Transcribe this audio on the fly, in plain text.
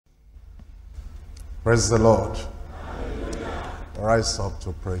Praise the Lord. Rise up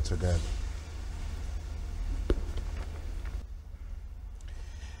to pray together.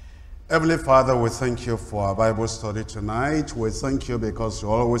 Heavenly Father, we thank you for our Bible study tonight. We thank you because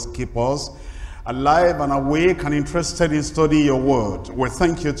you always keep us alive and awake and interested in studying your word. We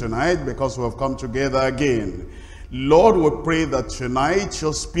thank you tonight because we have come together again. Lord, we pray that tonight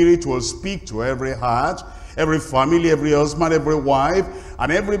your spirit will speak to every heart, every family, every husband, every wife,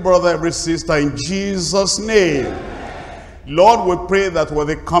 and every brother, every sister, in Jesus' name. Lord, we pray that with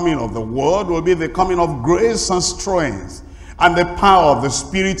the coming of the word will be the coming of grace and strength and the power of the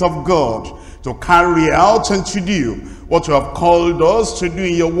Spirit of God to carry out and to do what you have called us to do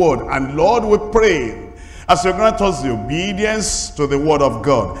in your word. And Lord, we pray as you grant us the obedience to the word of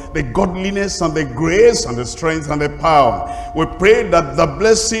God, the godliness and the grace and the strength and the power. We pray that the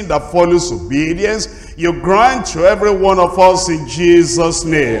blessing that follows obedience, you grant to every one of us in Jesus'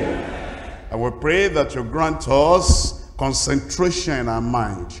 name. And we pray that you grant us concentration in our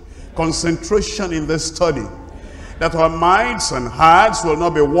mind, concentration in the study, that our minds and hearts will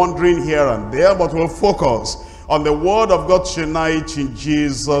not be wandering here and there, but will focus on the word of God tonight in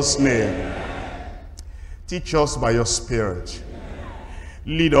Jesus' name. Teach us by your Spirit.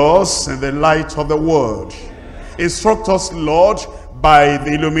 Lead us in the light of the word. Instruct us, Lord, by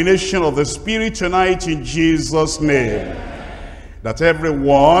the illumination of the Spirit tonight in Jesus' name. That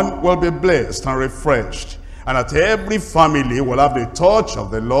everyone will be blessed and refreshed, and that every family will have the touch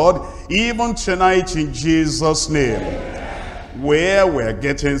of the Lord even tonight in Jesus' name. Where we are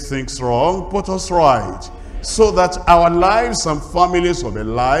getting things wrong, put us right, so that our lives and families will be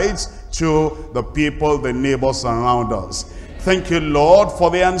lights to the people, the neighbors around us. Thank you, Lord, for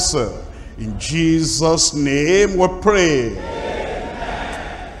the answer. In Jesus' name we pray.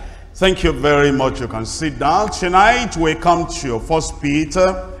 Amen. Thank you very much. You can sit down. Tonight we come to 1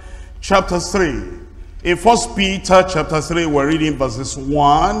 Peter chapter 3. In 1 Peter chapter 3, we're reading verses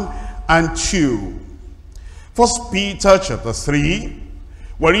 1 and 2. 1 Peter chapter 3,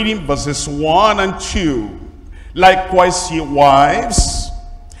 we're reading verses 1 and 2. Likewise, ye wives,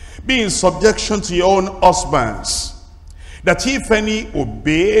 be in subjection to your own husbands, that if any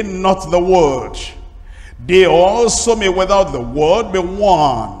obey not the word, they also may without the word be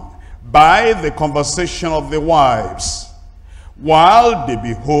won by the conversation of the wives, while they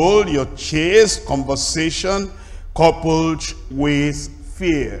behold your chaste conversation coupled with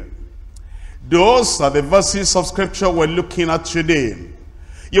fear. Those are the verses of scripture we're looking at today.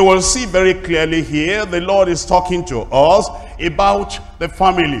 You will see very clearly here the Lord is talking to us about the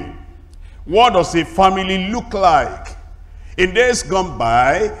family. What does a family look like? In days gone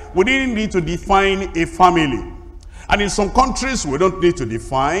by, we didn't need to define a family. And in some countries, we don't need to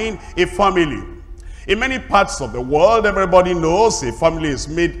define a family. In many parts of the world, everybody knows a family is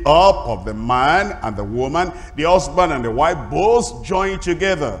made up of the man and the woman, the husband and the wife, both joined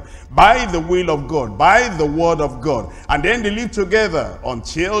together by the will of God, by the word of God. And then they live together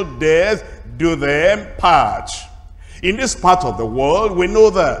until death do them part. In this part of the world, we know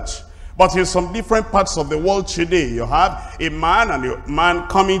that. But in some different parts of the world today, you have a man and a man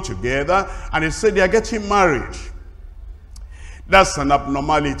coming together, and they say they are getting married. That's an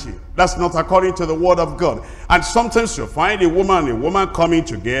abnormality. That's not according to the word of God. And sometimes you find a woman and a woman coming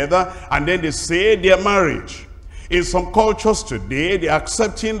together, and then they say they are married. In some cultures today, they are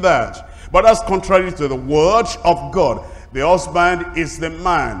accepting that. But that's contrary to the word of God. The husband is the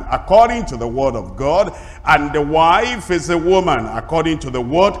man according to the word of God, and the wife is the woman according to the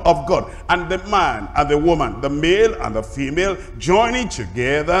word of God. And the man and the woman, the male and the female, joining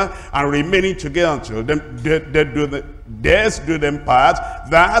together and remaining together until death do them part.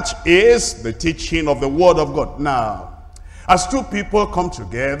 That is the teaching of the word of God. Now, as two people come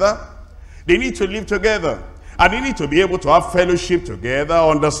together, they need to live together. And they need to be able to have fellowship together,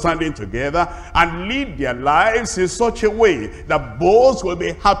 understanding together, and lead their lives in such a way that both will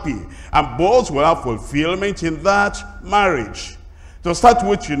be happy and both will have fulfillment in that marriage. To start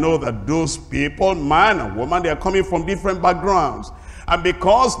with, you know that those people, man and woman, they are coming from different backgrounds. And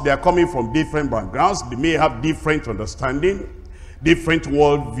because they are coming from different backgrounds, they may have different understanding, different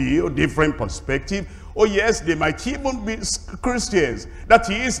worldview, different perspective. Oh yes, they might even be Christians. That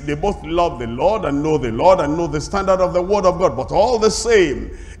is, they both love the Lord and know the standard of the word of God. But all the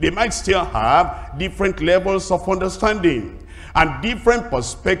same, they might still have different levels of understanding and different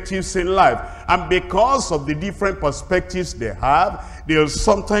perspectives in life. And because of the different perspectives they have, they'll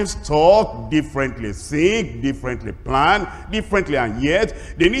sometimes talk differently, think differently, plan differently, and yet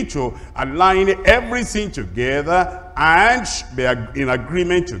they need to align everything together and be in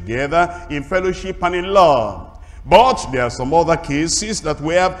agreement together in fellowship and in love. But there are some other cases that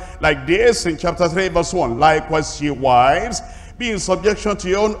we have, like this in chapter 3 verse 1. Likewise, ye wives, be in subjection to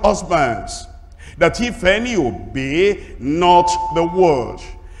your own husbands, that if any obey not the word.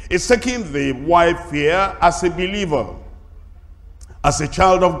 It's taking the wife here as a believer, as a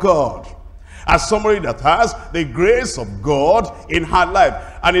child of God, as somebody that has the grace of God in her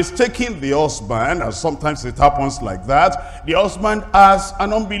life. And it's taking the husband, and sometimes it happens like that, the husband as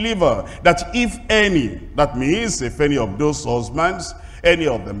an unbeliever, that if any, that means if any of those husbands, any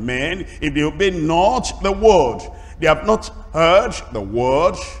of the men, if they obey not the word, they have not heard the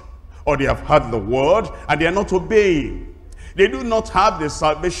word, or they have heard the word, and they are not obeying. They do not have the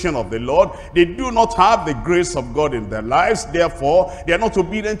salvation of the Lord. They do not have the grace of God in their lives. Therefore, they are not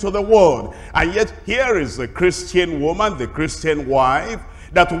obedient to the word. And yet, here is the Christian woman, the Christian wife,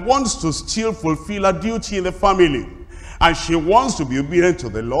 that wants to still fulfill her duty in the family. And she wants to be obedient to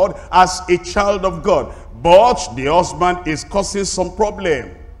the Lord as a child of God. But the husband is causing some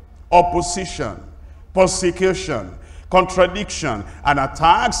problem. Opposition, persecution, contradiction, and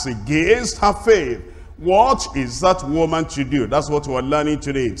attacks against her faith. What is that woman to do? That's what we're learning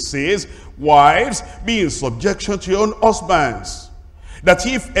today. It says, wives, be in subjection to your own husbands. That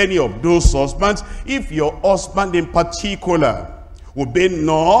if any of those husbands, if your husband in particular, obey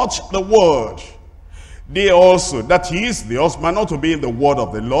not the word, they also, that is, the husband not obeying the word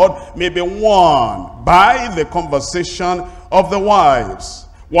of the Lord, may be won by the conversation of the wives,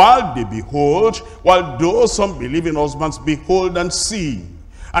 while they behold, while those unbelieving husbands behold and see,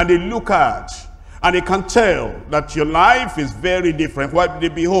 and they look at, and they can tell that your life is very different. Why they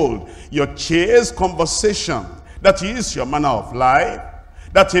behold your chaste conversation, that is your manner of life,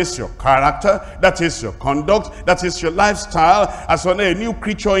 that is your character, that is your conduct, that is your lifestyle as a new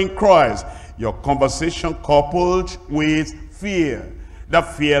creature in Christ. Your conversation coupled with fear.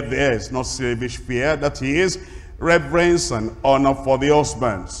 That fear there is not slavish fear, that is reverence and honor for the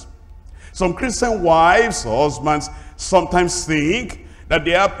husbands. Some Christian wives or husbands sometimes think that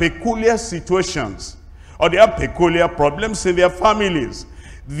there are peculiar situations or there are peculiar problems in their families.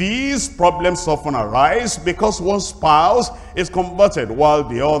 These problems often arise because one spouse is converted while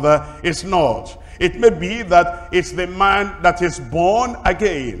the other is not. It may be that it's the man that is born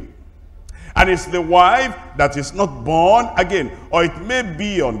again, and it's the wife that is not born again. Or it may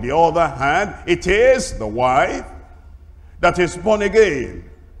be, on the other hand, it is the wife that is born again,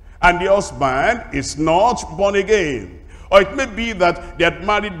 and the husband is not born again. Or it may be that they had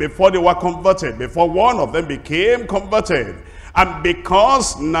married before they were converted, before one of them became converted. And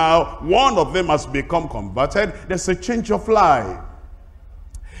because now one of them has become converted, there's a change of life.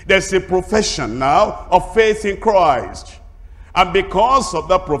 There's a profession now of faith in Christ. And because of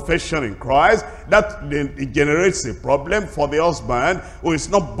that profession in Christ, that it generates a problem for the husband who is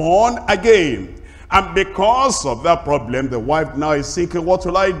not born again. And because of that problem, the wife now is thinking, what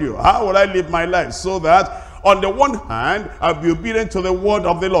will I do? How will I live my life so that on the one hand, I'll be obedient to the word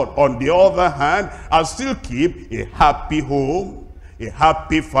of the Lord. On the other hand, I'll still keep a happy home, a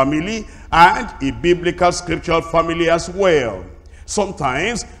happy family, and a biblical scriptural family as well.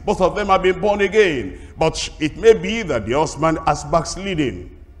 Sometimes, both of them have been born again. But it may be that the husband has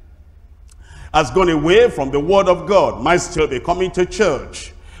backslidden, has gone away from the word of God, might still be coming to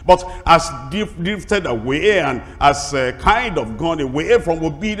church, but has drifted away and has kind of gone away from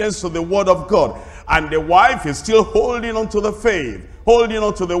obedience to the word of God. And the wife is still holding on to the faith, holding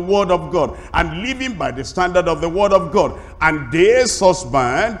on to the word of God, and living by the standard of the word of God. And this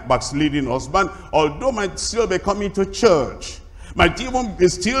husband, backsliding husband, although might still be coming to church, might even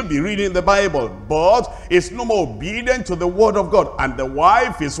still be reading the Bible, but is no more obedient to the word of God. And the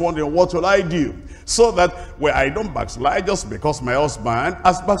wife is wondering, what will I do? So that where I don't backslide just because my husband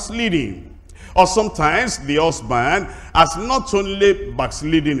has backsliding. Or sometimes the husband has not only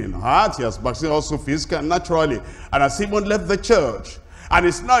backsliding in heart, he has backsliding also physically and naturally, and has even left the church. And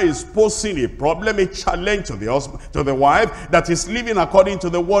it's now posing a problem, a challenge to the husband, to the wife, that is living according to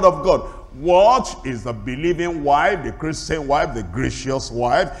the word of God. What is the believing wife, the Christian wife, the gracious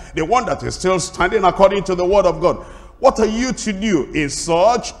wife, the one that is still standing according to the word of God? What are you to do in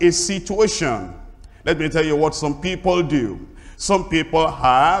such a situation? Let me tell you what some people do. Some people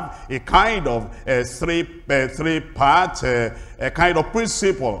have a kind of three-part kind of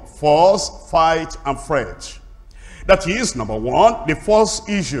principle: force, fight, and fret. That is, number one, the force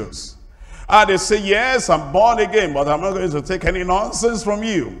issues. They say, yes, I'm born again, but I'm not going to take any nonsense from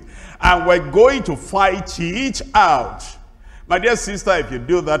you. And we're going to fight it out. My dear sister, if you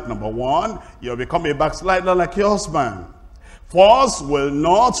do that, number one, you'll become a backslider like your husband. Force will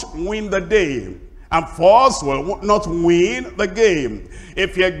not win the day. And force will not win the game.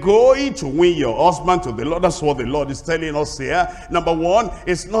 If you're going to win your husband to the Lord, that's what the Lord is telling us here. Number one,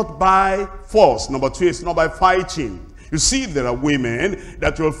 it's not by force. Number two, it's not by fighting. You see, there are women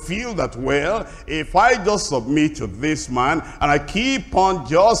that will feel that, well, if I just submit to this man and I keep on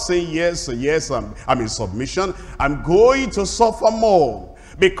just saying yes, yes, I'm in submission, I'm going to suffer more.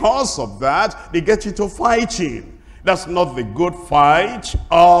 Because of that, they get into fighting. That's not the good fight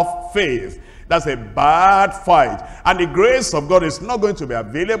of faith. That's a bad fight. And the grace of God is not going to be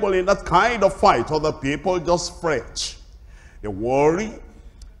available in that kind of fight. Other people just fret. They worry.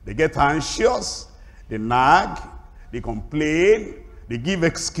 They get anxious. They nag. They complain. They give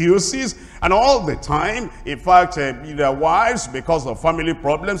excuses. And all the time, in fact, their wives, because of family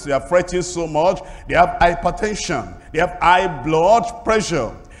problems, they are fretting so much. They have hypertension. They have high blood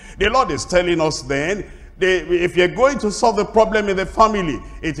pressure. The Lord is telling us then, if you're going to solve the problem in the family,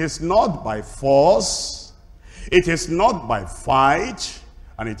 it is not by force, it is not by fight,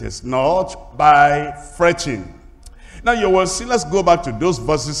 and it is not by fretting. Now you will see, let's go back to those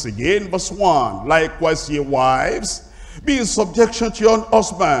verses again. Verse 1, likewise ye wives, be in subjection to your own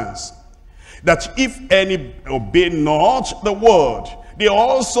husbands, that if any obey not the word, they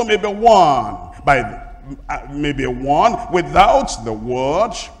also may be won without the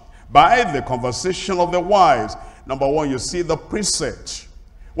word, by the conversation of the wives. Number one, you see the precept.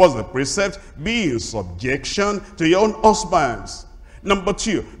 What's the precept? Be in subjection to your own husbands. Number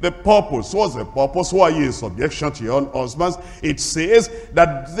two, the purpose. What's the purpose? Why are you in subjection to your own husbands? It says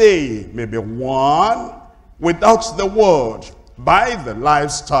that they may be won without the word, by the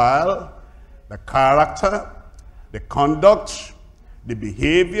lifestyle, the character, the conduct, the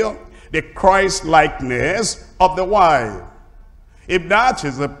behavior, the Christ-likeness of the wife. If that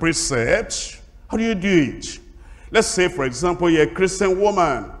is a precept, how do you do it? Let's say, for example, you're a Christian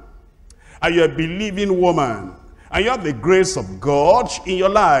woman, and you're a believing woman, and you have the grace of God in your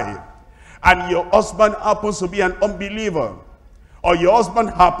life, and your husband happens to be an unbeliever, or your husband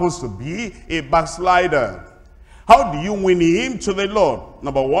happens to be a backslider. How do you win him to the Lord?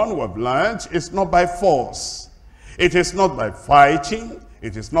 Number one, we've learned, it's not by force. It is not by fighting.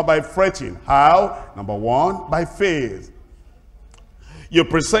 It is not by fretting. How? Number one, by faith. You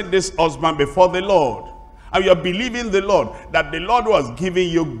present this husband before the Lord, and you are believing the Lord, that the Lord who has given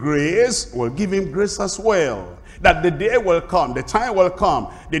you grace will give him grace as well. That the day will come, the time will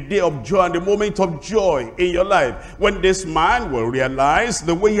come, the day of joy and the moment of joy in your life, when this man will realize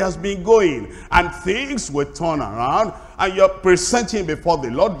the way he has been going, and things will turn around, and you're presenting before the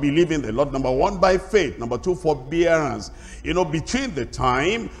Lord, believing the Lord, number one, by faith. Number two, forbearance. You know, between the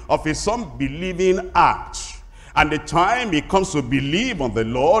time of his unbelieving act and the time he comes to believe on the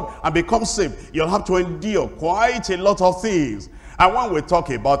Lord and become saved, you'll have to endure quite a lot of things. And when we talk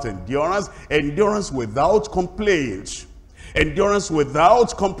about endurance, endurance without complaint, endurance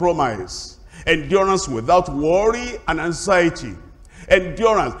without compromise, endurance without worry and anxiety,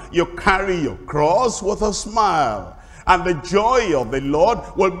 endurance, you carry your cross with a smile. And the joy of the Lord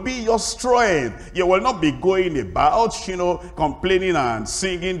will be your strength. You will not be going about, you know, complaining and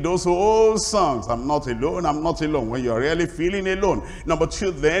singing those old songs. I'm not alone, I'm not alone, when you're really feeling alone. Number two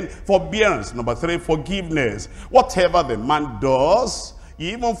then, forbearance. Number three, forgiveness. Whatever the man does,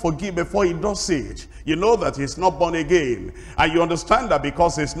 you even forgive before he does it. You know that he's not born again. And you understand that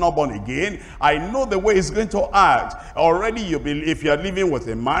because he's not born again, I know the way he's going to act. Already, if you're living with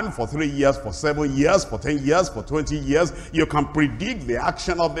a man for 3 years, for 7 years, for 10 years, for 20 years, you can predict the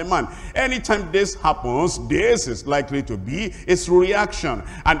action of the man. Anytime this happens, this is likely to be his reaction.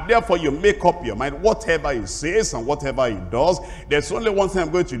 And therefore, you make up your mind, whatever he says and whatever he does, there's only one thing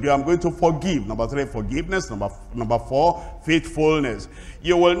I'm going to do. I'm going to forgive. Number three, forgiveness. Number four, faithfulness.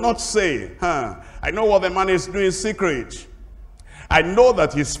 You will not say, I know what the man is doing in secret. I know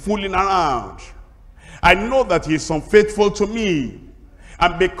that he's fooling around. I know that he's unfaithful to me.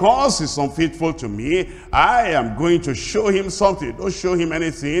 And because he's unfaithful to me, I am going to show him something. Don't show him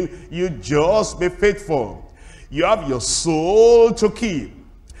anything. You just be faithful. You have your soul to keep.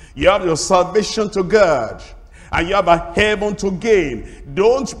 You have your salvation to guard. And you have a heaven to gain.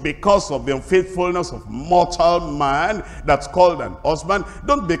 Don't, because of the unfaithfulness of mortal man that's called an husband,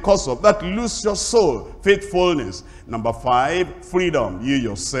 don't because of that lose your soul. Faithfulness. Number five, freedom. You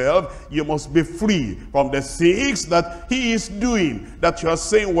yourself, you must be free from the things that he is doing, that you are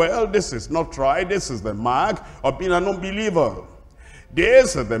saying, well, this is not right. This is the mark of being an unbeliever.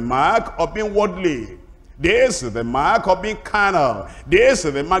 This is the mark of being worldly. This is the mark of being carnal. This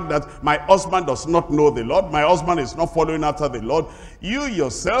is the mark that my husband does not know the Lord. My husband is not following after the Lord. You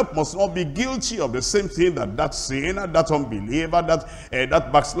yourself must not be guilty of the same thing that sinner, that unbeliever,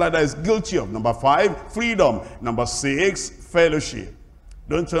 that backslider is guilty of. Number 5, freedom. Number 6, fellowship.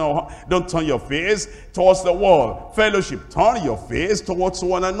 Don't turn your face towards the wall. Fellowship. Turn your face towards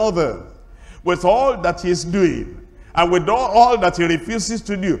one another. With all that he is doing, and with all that he refuses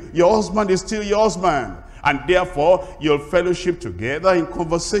to do, your husband is still your husband. And therefore, you'll fellowship together in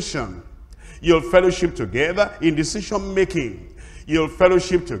conversation. You'll fellowship together in decision making. You'll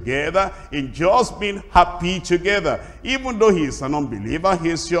fellowship together in just being happy together. Even though he is an unbeliever, he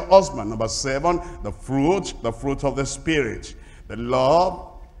is your husband. Number 7, the fruit of the Spirit. The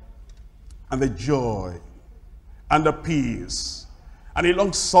love and the joy and the peace and the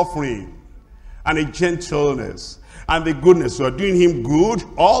long suffering and the gentleness and the goodness. You are doing him good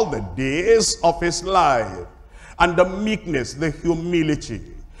all the days of his life. And the meekness, the humility,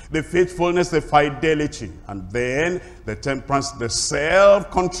 the faithfulness, the fidelity, and then the temperance, the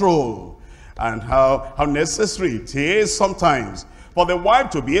self-control. And how necessary it is sometimes for the wife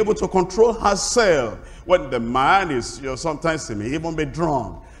to be able to control herself. When the man is, sometimes he may even be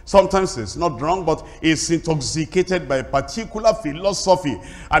drunk. Sometimes he's not drunk, but he's intoxicated by a particular philosophy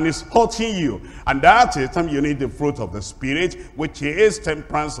and it's hurting you. And that is the time you need the fruit of the Spirit, which is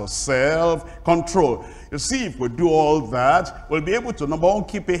temperance or self-control. You see, if we do all that, we'll be able to, number 1,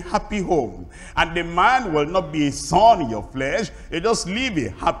 keep a happy home. And the man will not be a thorn in your flesh. You just live a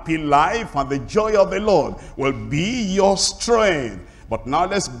happy life, and the joy of the Lord will be your strength. But now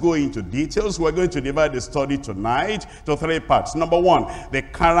let's go into details. We're going to divide the study tonight to 3 parts. Number 1, the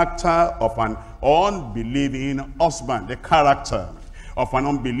character of an unbelieving husband. The character of an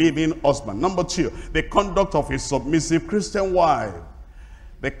unbelieving husband. Number 2, the conduct of a submissive Christian wife.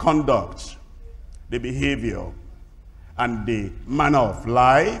 The conduct, the behavior, and the manner of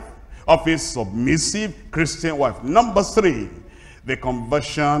life of a submissive Christian wife. Number 3, the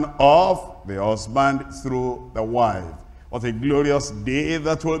conversion of the husband through the wife. What a glorious day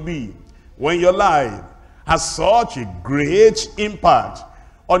that will be when your life has such a great impact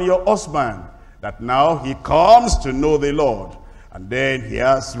on your husband that now he comes to know the Lord, and then he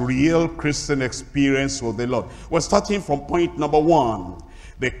has real Christian experience with the Lord. We're starting from point number 1,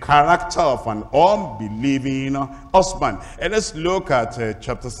 the character of an unbelieving husband. And let's look at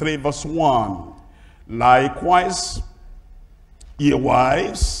chapter 3 verse 1. Likewise, ye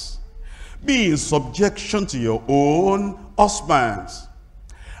wives, be in subjection to your own husbands.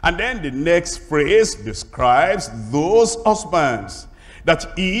 And then the next phrase describes those husbands, that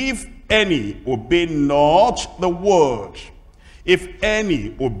if any obey not the word, if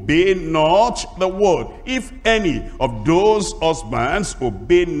any obey not the word, if any of those husbands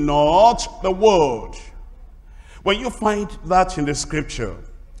obey not the word. When you find that in the scripture,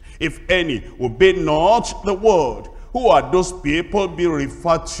 if any obey not the word, who are those people being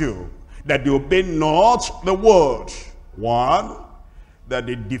referred to that they obey not the word? 1, that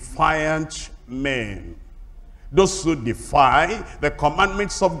the defiant men, those who defy the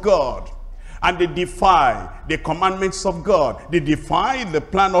commandments of God, and they defy the commandments of God. They defy the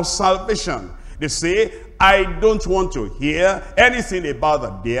plan of salvation. They say, I don't want to hear anything about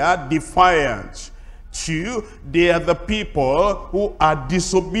that. They are defiant. 2, they are the people who are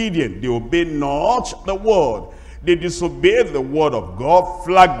disobedient. They obey not the word. They disobey the word of God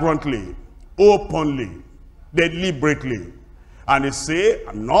flagrantly, openly, deliberately. And they say,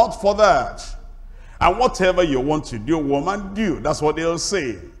 I'm not for that. And whatever you want to do, woman, do. That's what they'll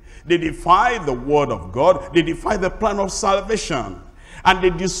say. They defy the word of God. They defy the plan of salvation. And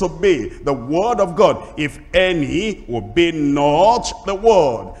they disobey the word of God. If any obey not the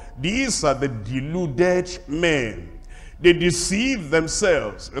word. These are the deluded men. They deceive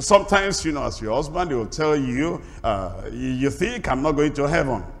themselves. Sometimes, as your husband, they will tell you, you think I'm not going to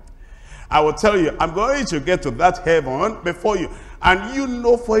heaven. I will tell you, I'm going to get to that heaven before you. And you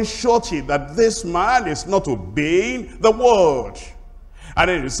know for a surety that this man is not obeying the word. And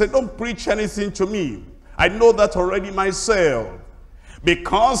then you say, don't preach anything to me. I know that already myself.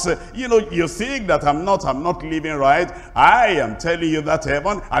 Because, you think that I'm not living right. I am telling you that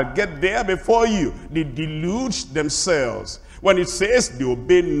heaven, I'll get there before you. They delude themselves. When it says they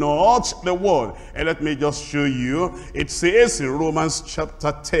obey not the word. And let me just show you. It says in Romans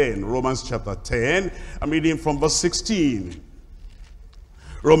chapter 10. Romans chapter 10. I'm reading from verse 16.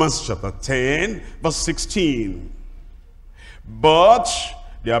 Romans chapter 10, verse 16. But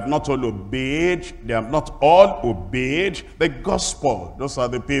they have not all obeyed, they have not all obeyed the gospel. Those are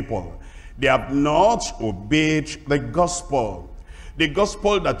the people. They have not obeyed the gospel. The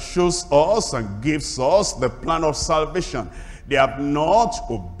gospel that shows us and gives us the plan of salvation. They have not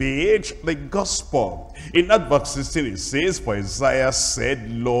obeyed the gospel. In that verse 16 it says, for Isaiah said,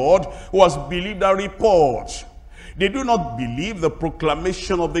 Lord, who has believed our report? They do not believe the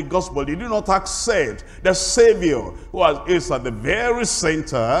proclamation of the gospel. They do not accept the Savior who is at the very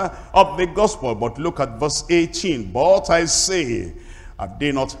center of the gospel. But look at verse 18. But I say, have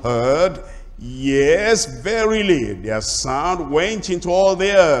they not heard? Yes, verily, their sound went into all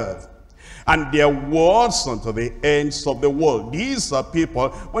the earth, and their words unto the ends of the world. These are people,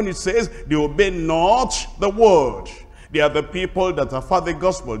 when it says they obey not the word, they are the people that have heard the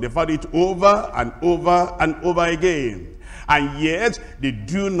gospel. They've heard it over and over and over again. And yet, they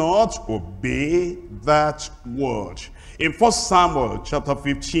do not obey that word. In 1 Samuel chapter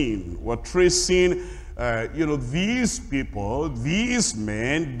 15, we're tracing, these people, these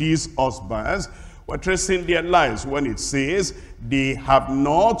men, these husbands, we're tracing their lives when it says, they have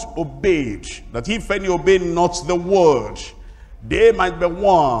not obeyed. That if any obey not the word, they might be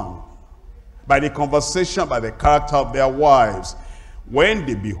won by the conversation, by the character of their wives, when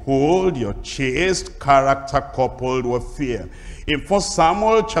they behold your chaste character coupled with fear. In 1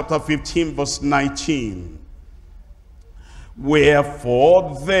 Samuel chapter 15 verse 19,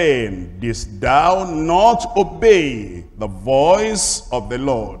 wherefore then didst thou not obey the voice of the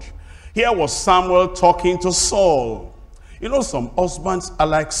Lord? Here was Samuel talking to Saul. You know, some husbands are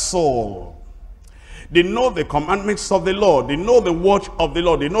like Saul. They know the commandments of the Lord. They know the word of the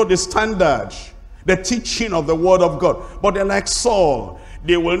Lord. They know the standard, the teaching of the word of God. But they're like Saul.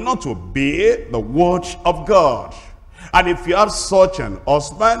 They will not obey the word of God. And if you have such an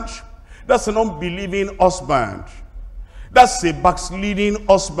husband, that's an unbelieving husband. That's a backsliding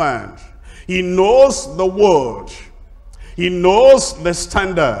husband. He knows the word. He knows the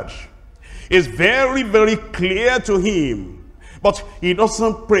standard. It's very, very clear to him. But he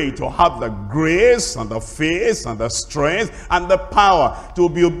doesn't pray to have the grace and the faith and the strength and the power to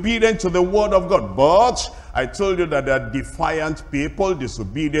be obedient to the word of God. But I told you that there are defiant people,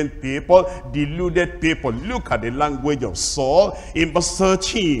 disobedient people, deluded people. Look at the language of Saul in verse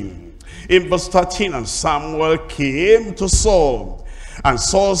 13. In verse 13, and Samuel came to Saul. And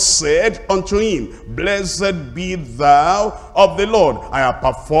Saul said unto him, blessed be thou of the Lord. I have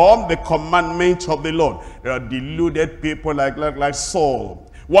performed the commandment of the Lord. There are deluded people like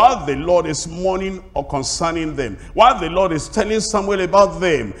Saul. While the Lord is mourning or concerning them, while the Lord is telling Samuel about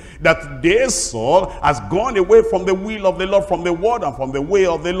them, that they, Saul, has gone away from the will of the Lord, from the word and from the way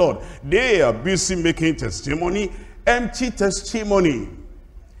of the Lord. They are busy making testimony, empty testimony,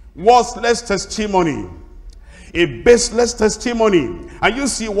 worthless testimony, a baseless testimony. And you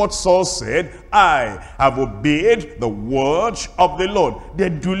see what Saul said, I have obeyed the word of the Lord. They're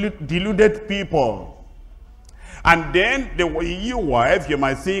deluded people. And then you wife, you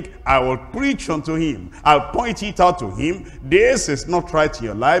might think, I will preach unto him. I'll point it out to him. This is not right in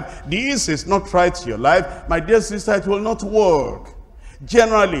your life. This is not right in your life. My dear sister, it will not work.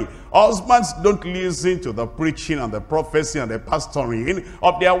 Generally, husbands don't listen to the preaching and the prophecy and the pastoring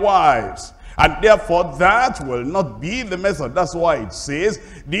of their wives. And therefore, that will not be the method. That's why it says,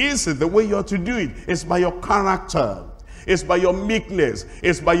 this is the way you are to do it. It's by your character. It's by your meekness.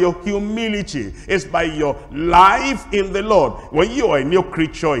 It's by your humility. It's by your life in the Lord. When you are a new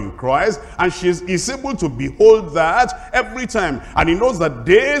creature in Christ, and she is able to behold that every time. And he knows that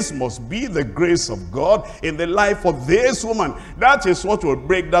this must be the grace of God in the life of this woman. That is what will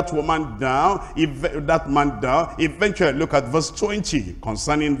break that woman down, that man down. Eventually, look at verse 20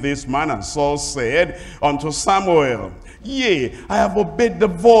 concerning this man. And Saul said unto Samuel, yea, I have obeyed the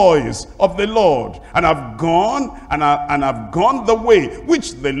voice of the Lord, and have gone, and have gone the way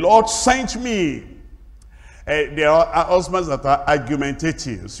which the Lord sent me. There are husbands that are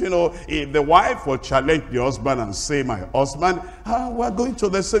argumentative. You know, if the wife will challenge the husband and say, my husband, we're going to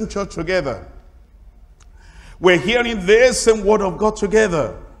the same church together. We're hearing the same word of God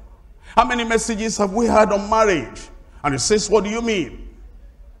together. How many messages have we had on marriage? And he says, what do you mean?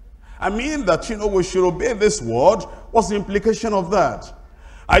 I mean that, we should obey this word. What's the implication of that?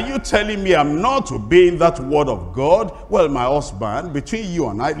 Are you telling me I'm not obeying that word of God? Well, my husband, between you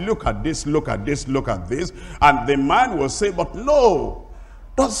and I, look at this, look at this, look at this. And the man will say, but no,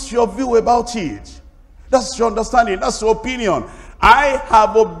 that's your view about it. That's your understanding, that's your opinion. I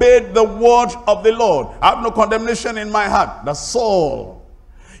have obeyed the word of the Lord. I have no condemnation in my heart. That's all.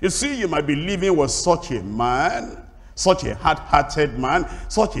 You see, you might be living with such a man, such a hard-hearted man,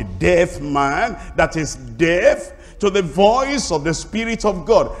 such a deaf man that is deaf to the voice of the Spirit of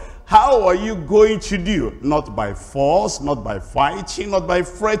God. How are you going to do? Not by force, not by fighting, not by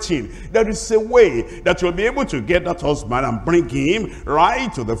fretting. There is a way that you'll be able to get that husband and bring him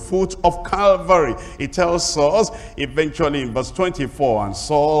right to the foot of Calvary. It tells us eventually in verse 24, and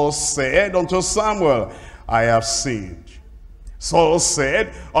Saul said unto Samuel, I have sinned. Saul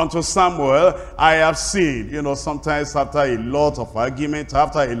said unto Samuel, I have sinned. You know, sometimes after a lot of argument,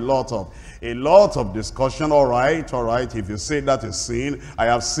 after a lot of discussion, all right, if you say that is sin, I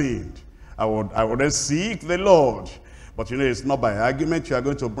have sinned. I would then seek the Lord. But you know, it's not by argument you are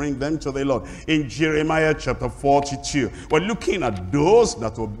going to bring them to the Lord. In Jeremiah chapter 42, we're looking at those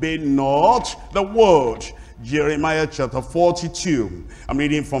that obey not the word. Jeremiah chapter 42, I'm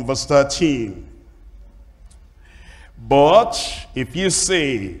reading from verse 13. But if you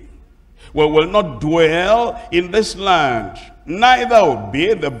say, we will not dwell in this land, neither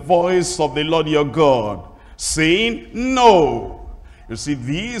obey the voice of the Lord your God, saying, no. You see,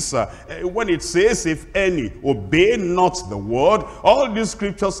 these, when it says, if any, obey not the word, all these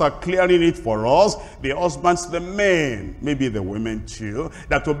scriptures are clearing it for us. The husbands, the men, maybe the women too,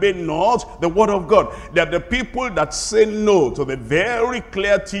 that obey not the word of God. They are the people that say no to the very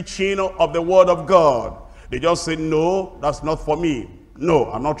clear teaching of the word of God. They just say, no, that's not for me. No,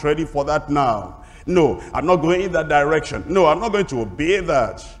 I'm not ready for that now. No, I'm not going in that direction. No, I'm not going to obey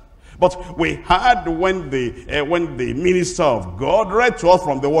that. But we had when the minister of God read to us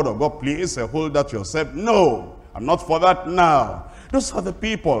from the word of God, please hold that yourself. No, I'm not for that now. Those are the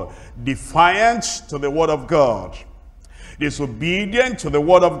people defiant to the word of God, disobedient to the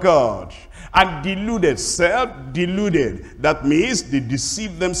word of God, and deluded, self-deluded. That means they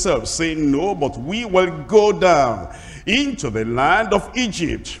deceive themselves, saying, no, but we will go down into the land of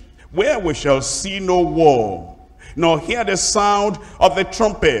Egypt, where we shall see no war, nor hear the sound of the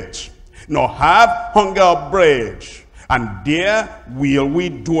trumpet, nor have hunger of bread, and there will we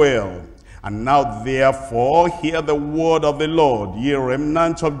dwell. And now therefore hear the word of the Lord, ye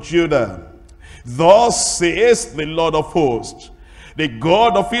remnant of Judah. Thus says the Lord of hosts, the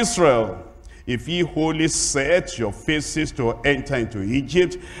God of Israel, if ye wholly set your faces to enter into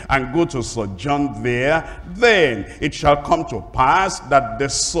Egypt and go to sojourn there, then it shall come to pass that the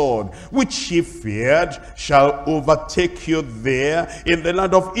sword which ye feared shall overtake you there in the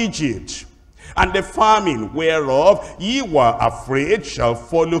land of Egypt. And the famine whereof ye were afraid shall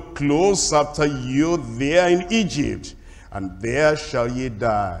follow close after you there in Egypt, and there shall ye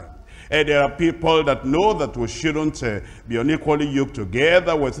die. And there are people that know that we shouldn't be unequally yoked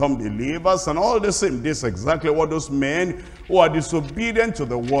together with unbelievers and all the same. This is exactly what those men who are disobedient to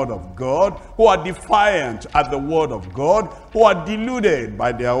the word of God, who are defiant at the word of God, who are deluded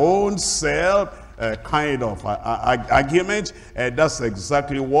by their own self kind of argument, that's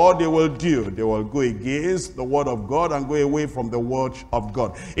exactly what they will do. They will go against the word of God and go away from the word of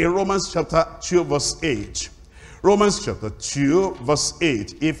God. In Romans chapter 2 verse 8, Romans chapter 2 verse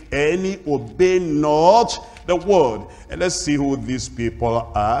 8, if any obey not the word. And let's see who these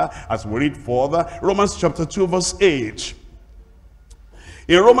people are as we read further. Romans chapter 2 verse 8.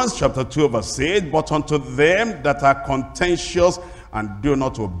 In Romans chapter 2 verse 8, but unto them that are contentious and do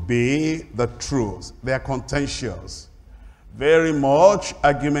not obey the truth. They are contentious, very much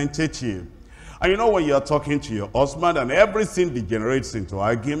argumentative. And you know, when you are talking to your husband and everything degenerates into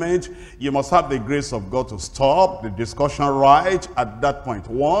argument, you must have the grace of God to stop the discussion right at that point.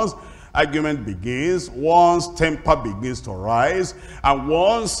 Once argument begins, once temper begins to rise, and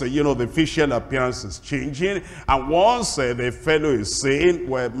once, you know, the facial appearance is changing, and once the fellow is saying,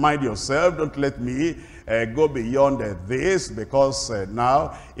 well, mind yourself, don't let me go beyond this, because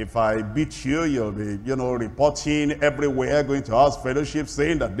now if I beat you, you'll be, you know, reporting everywhere, going to house fellowship,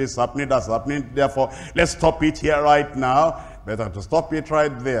 saying that this is happening, that's happening. Therefore, let's stop it here right now. Better to stop it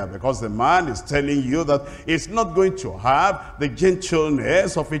right there, because the man is telling you that it's not going to have the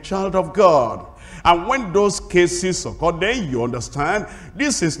gentleness of a child of God. And when those cases occur, then you understand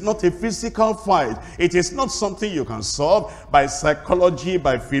this is not a physical fight. It is not something you can solve by psychology,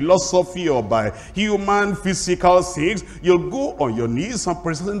 by philosophy, or by human physical things. You'll go on your knees and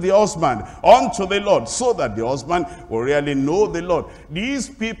present the husband unto the Lord, so that the husband will really know the Lord. These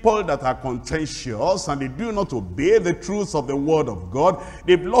people that are contentious and they do not obey the truth of the word of God,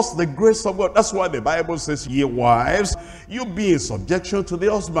 they've lost the grace of God. That's why the Bible says, ye wives, you be in subjection to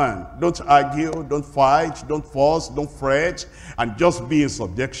the husband. Don't argue, don't fight, don't force, don't fret, and just be in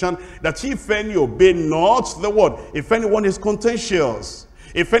subjection. That if any obey not the word, if anyone is contentious,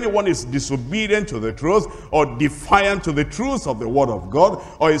 If anyone is disobedient to the truth, or defiant to the truth of the word of God,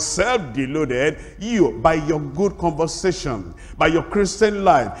 or is self-deluded, you, by your good conversation, by your Christian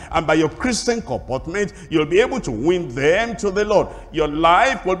life, and by your Christian comportment, you'll be able to win them to the Lord. Your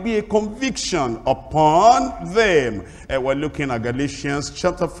life will be a conviction upon them. We're looking at Galatians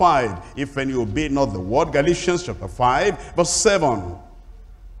chapter 5. If any obey not the word, Galatians chapter 5, verse 7.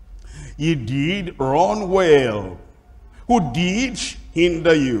 Ye did run well. Who did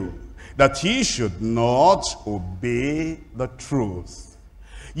hinder you, that ye should not obey the truth?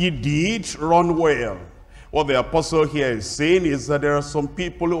 Ye did run well. What the apostle here is saying is that there are some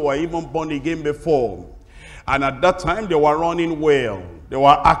people who were even born again before. And at that time they were running well. They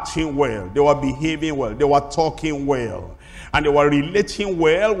were acting well. They were behaving well. They were talking well. And they were relating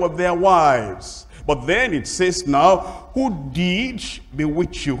well with their wives. But then it says now, who did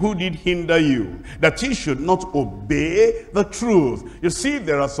bewitch you? Who did hinder you? That ye should not obey the truth. You see,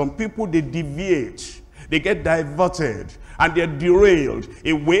 there are some people, they deviate. They get diverted. And they're derailed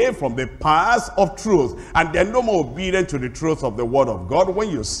away from the path of truth. And they're no more obedient to the truth of the word of God.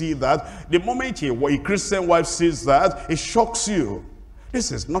 When you see that, the moment a Christian wife sees that, it shocks you.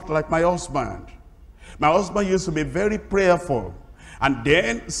 This is not like my husband. My husband used to be very prayerful. And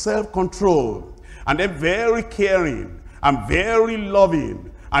then self-controlled. And then very caring and very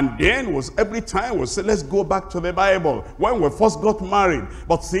loving. And then was every time we say, let's go back to the Bible. When we first got married.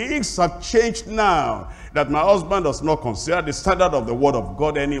 But things have changed now. That my husband does not consider the standard of the word of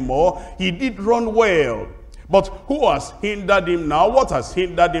God anymore. He did run well. But who has hindered him now? What has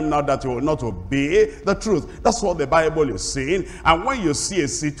hindered him now that he will not obey the truth? That's what the Bible is saying. And when you see a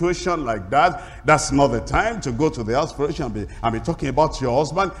situation like that, that's not the time to go to the house and be talking about your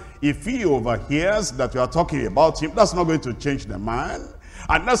husband. If he overhears that you are talking about him, that's not going to change the man.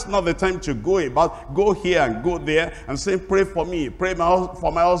 And that's not the time to go here and go there and say, pray for me, pray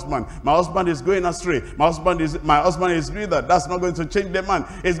for my husband. My husband is going astray. My husband is doing that. That's not going to change the man.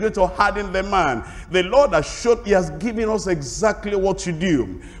 It's going to harden the man. The Lord has showed, he has given us exactly what to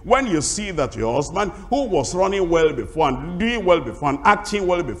do. When you see that your husband, who was running well before and doing well before and acting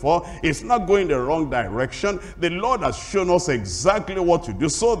well before, is not going the wrong direction, the Lord has shown us exactly what to do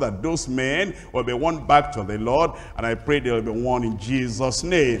so that those men will be won back to the Lord. And I pray they will be won in Jesus'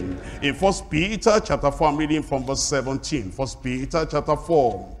 name. In 1 Peter chapter 4, I'm reading from verse 17. 1 Peter chapter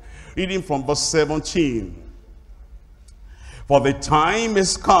 4, reading from verse 17. For the time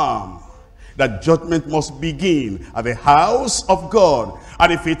is come that judgment must begin at the house of God.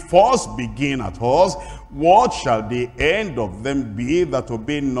 And if it first begin at us, what shall the end of them be that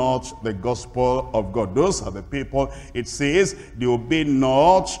obey not the gospel of God? Those are the people, it says, they obey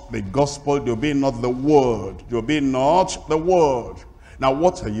not the gospel, they obey not the word. They obey not the word. Now,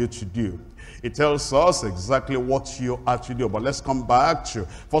 what are you to do? It tells us exactly what you are to do. But let's come back to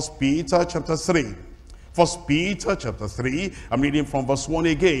 1 Peter chapter 3. 1 Peter chapter 3, I'm reading from verse 1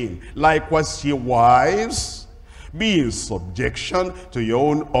 again. Likewise, ye wives, be in subjection to your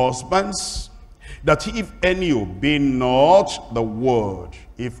own husbands, that if any obey not the word,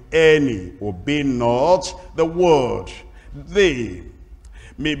 if any obey not the word, they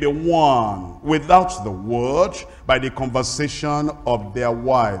may be won without the word by the conversation of their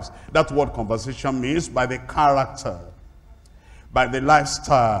wives. That's what conversation means, by the character, by the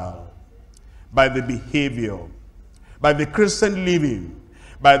lifestyle, by the behavior, by the Christian living,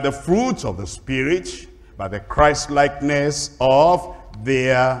 by the fruit of the Spirit, by the Christ-likeness of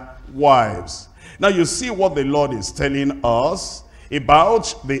their wives. Now you see what the Lord is telling us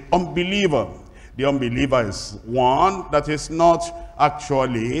about the unbeliever. The unbeliever is one that is not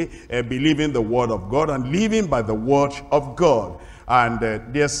actually believing the word of God and living by the word of God. And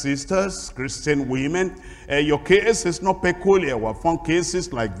dear sisters, Christian women, your case is not peculiar. We have found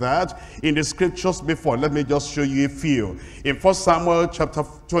cases like that in the scriptures before. Let me just show you a few. In 1 Samuel chapter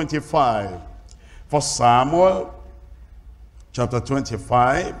 25. 1 Samuel chapter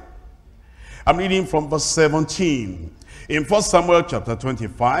 25. I'm reading from verse 17. In 1 Samuel chapter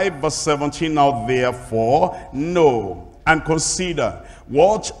 25, verse 17, now therefore know and consider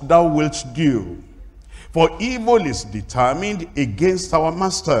what thou wilt do. For evil is determined against our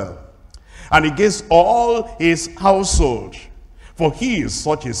master, and against all his household. For he is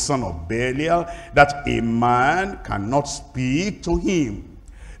such a son of Belial, that a man cannot speak to him.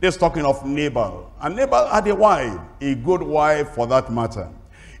 They're talking of Nabal. And Nabal had a wife, a good wife for that matter.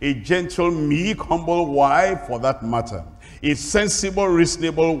 A gentle, meek, humble wife for that matter. A sensible,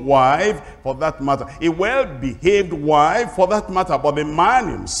 reasonable wife for that matter. A well-behaved wife for that matter. But the man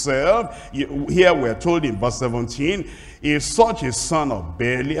himself, here we're told in verse 17, is such a son of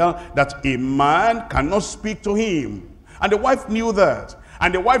Belial that a man cannot speak to him. And the wife knew that.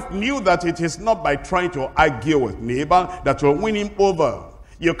 And the wife knew that it is not by trying to argue with Nabal that will win him over.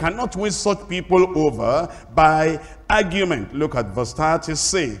 You cannot win such people over by argument. Look at verse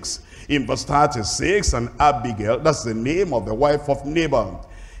 36. In verse 36, and Abigail, that's the name of the wife of Nabal,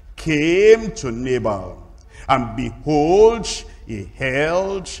 came to Nabal, and behold, he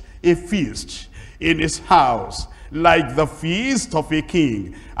held a feast in his house, like the feast of a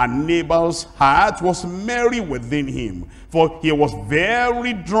king. And Nabal's heart was merry within him, for he was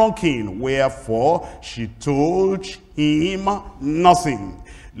very drunken. Wherefore she told him nothing,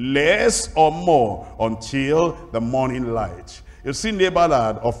 less or more, until the morning light. You see, Nabal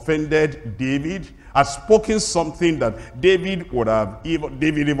had offended David, had spoken something that David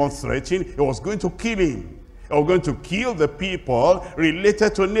even threatened. He was going to kill him. He was going to kill the people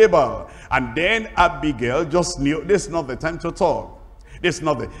related to Nabal. And then Abigail just knew this is not the time to talk. This is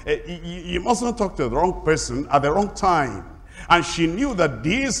not you mustn't talk to the wrong person at the wrong time. And she knew that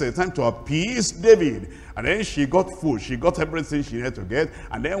this is a time to appease David. And then she got food. She got everything she had to get.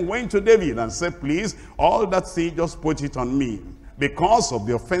 And then went to David and said, please, all that thing, just put it on me, because of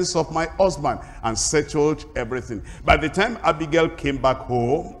the offense of my husband, and settled everything. By the time Abigail came back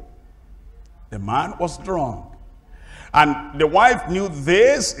home, the man was drunk. And the wife knew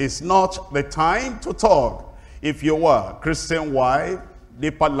this is not the time to talk. If you were a Christian wife,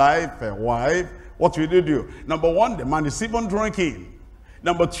 deeper life wife, what will you do? Number one, the man is even drinking.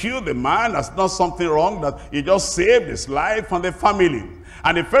 Number two, the man has done something wrong that he just saved his life and the family.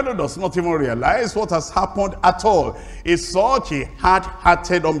 And the fellow does not even realize what has happened at all. He's such a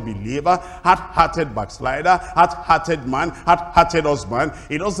hard-hearted unbeliever, hard-hearted backslider, hard-hearted man, hard-hearted husband.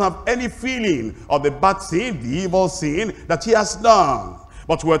 He doesn't have any feeling of the bad sin, the evil sin that he has done.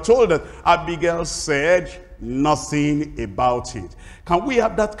 But we're told that Abigail said nothing about it. Can we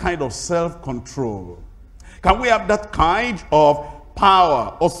have that kind of self-control? Can we have that kind of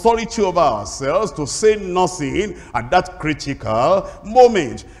power, authority over ourselves to say nothing at that critical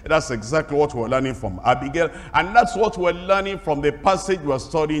moment? That's exactly what we're learning from Abigail, and that's what we're learning from the passage we're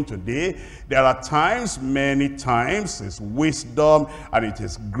studying today. There are times, many times, it's wisdom and it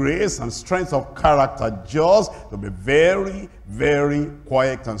is grace and strength of character just to be very, very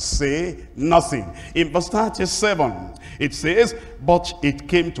quiet and say nothing. In verse 37, it says, but it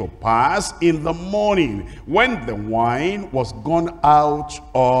came to pass in the morning, when the wine was gone out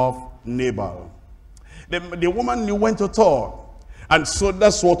of Nabal. The woman knew when to talk. And so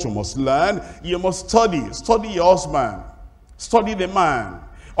that's what you must learn. You must study your husband, study the man,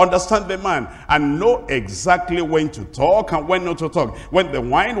 understand the man, and know exactly when to talk and when not to talk. When the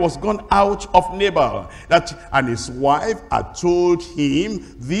wine was gone out of Nabal, and his wife had told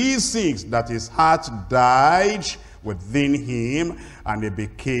him these things, that his heart died within him, and he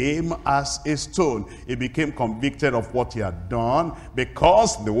became as a stone. He became convicted of what he had done,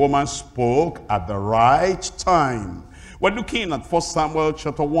 because the woman spoke at the right time. We're looking at 1 Samuel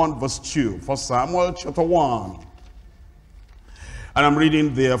chapter 1 verse 2. 1 Samuel chapter 1. And I'm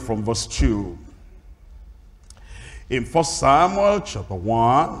reading there from verse 2. In 1 Samuel chapter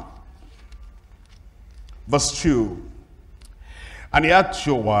 1 verse 2. And he had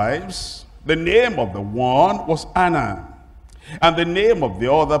 2 wives. The name of the one was Anna, and the name of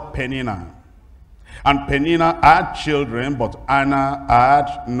the other Peninnah. And Peninnah had children, but Anna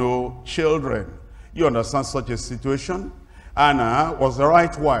had no children. You understand such a situation? Anna was the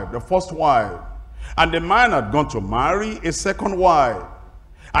right wife, the first wife. And the man had gone to marry a second wife.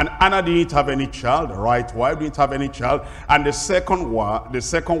 And Anna didn't have any child. The right wife didn't have any child. And the second one, the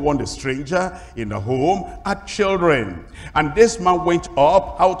stranger in the home, had children. And this man went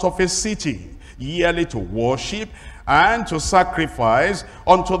up out of his city yearly to worship and to sacrifice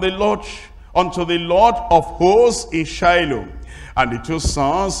unto the Lord of hosts in Shiloh. And the 2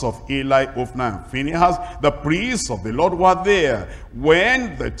 sons of Eli, Hophni and Phinehas, the priests of the Lord, were there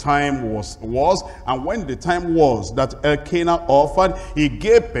when the time was that Elkanah offered. He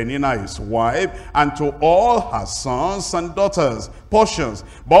gave Peninnah his wife, and to all her sons and daughters portions.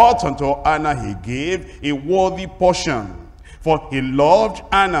 But unto Anna he gave a worthy portion, for he loved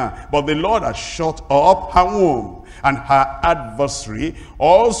Anna. But the Lord had shut up her womb, and her adversary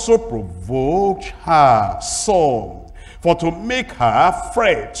also provoked her sore, for to make her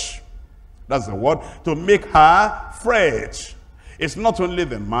fret. That's the word, to make her fret. It's not only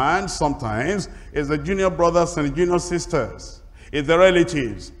the man, sometimes it's the junior brothers and the junior sisters. It's the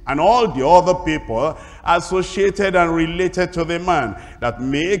relatives and all the other people associated and related to the man that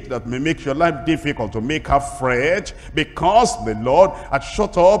may make your life difficult, to make her fret, because the Lord had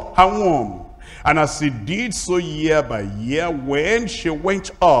shut up her womb. And as he did so year by year, when she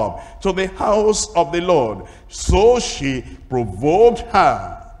went up to the house of the Lord, so she provoked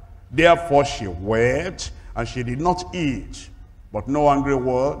her. Therefore she wept, and she did not eat. But no angry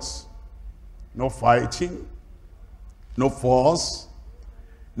words, no fighting, no fuss,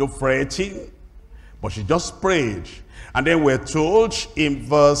 no fretting, but she just prayed. And then we're told in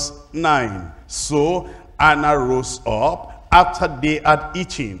verse 9, so Anna rose up after they had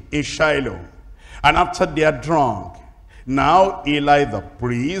eaten in Shiloh, and after they had drunk. Now Eli the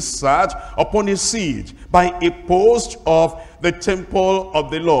priest sat upon a seat by a post of the temple of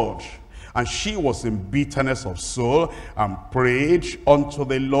the Lord. And she was in bitterness of soul, and prayed unto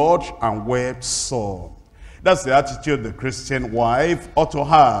the Lord, and wept sore. That's the attitude the Christian wife ought to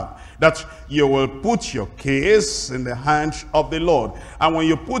have, that you will put your case in the hand of the Lord. And when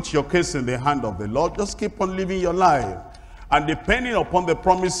you put your case in the hand of the Lord, just keep on living your life. And depending upon the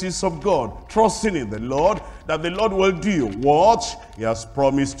promises of God, trusting in the Lord, that the Lord will do what he has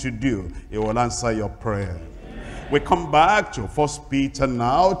promised to do. He will answer your prayer. We come back to 1 Peter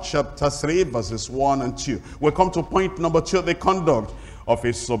now, chapter 3, verses 1 and 2. We come to point number 2, the conduct of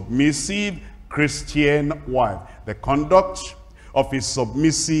a submissive Christian wife. The conduct of a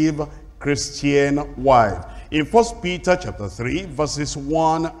submissive Christian wife. In 1 Peter chapter 3, verses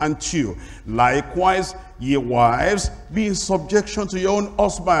 1 and 2. Likewise, ye wives, be in subjection to your own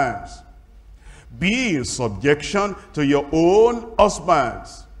husbands. Be in subjection to your own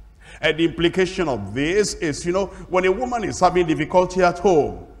husbands. And the implication of this is, when a woman is having difficulty at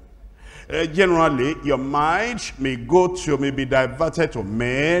home, generally your mind may be diverted to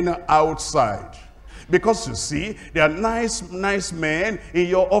men outside. Because you see, there are nice men in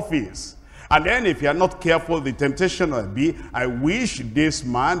your office. And then if you are not careful, the temptation will be, I wish this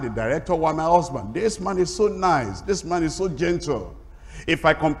man, the director, were my husband. This man is so nice. This man is so gentle. If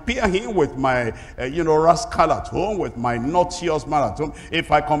I compare him with my, rascal at home, with my naughty husband at home, if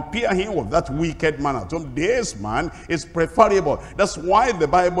I compare him with that wicked man at home, this man is preferable. That's why the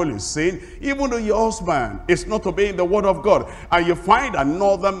Bible is saying, even though your husband is not obeying the word of God, and you find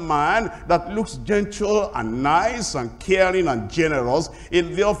another man that looks gentle and nice and caring and generous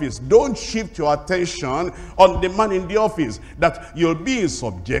in the office, don't shift your attention on the man in the office, that you'll be in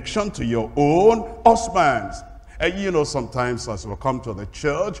subjection to your own husbands. Sometimes as we come to the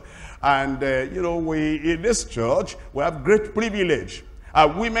church, and in this church, we have great privilege.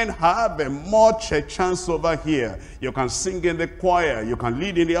 Women have a much chance over here. You can sing in the choir, you can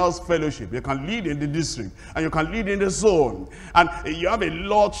lead in the house fellowship, you can lead in the district, and you can lead in the zone. And you have a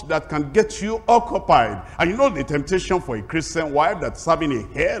lot that can get you occupied. And the temptation for a Christian wife that's having a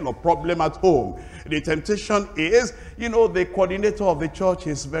hell of problem at home, the temptation is, the coordinator of the church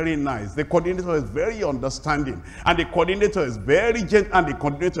is very nice. The coordinator is very understanding. And the coordinator is very gentle. And the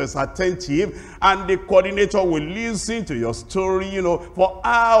coordinator is attentive. And the coordinator will listen to your story, for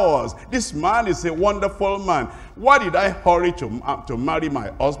hours. This man is a wonderful man. Why did I hurry to marry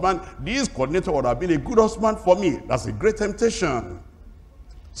my husband? This coordinator would have been a good husband for me. That's a great temptation.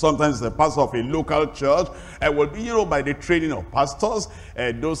 Sometimes the pastor of a local church will be, by the training of pastors,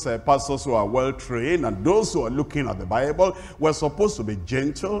 those pastors who are well trained and those who are looking at the Bible, we're supposed to be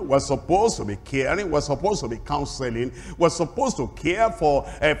gentle, we're supposed to be caring, we're supposed to be counseling, we're supposed to care for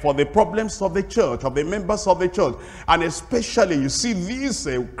the problems of the church, of the members of the church. And especially, you see these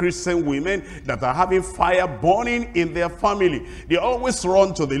Christian women that are having fire burning in their family. They always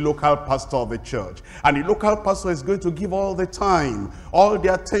run to the local pastor of the church. And the local pastor is going to give all the time, all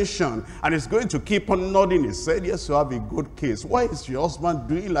the attention, and is going to keep on nodding his head. Yes, you have a good case. Why is your husband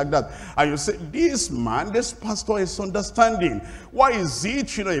doing like that? And you say, this man, this pastor is understanding. Why is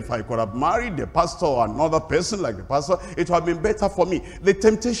it, if I could have married the pastor or another person like the pastor, it would have been better for me. The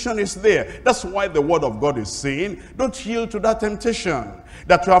temptation is there. That's why the word of God is saying, don't yield to that temptation.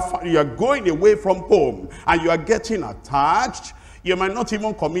 That you are going away from home and you are getting attached. You might not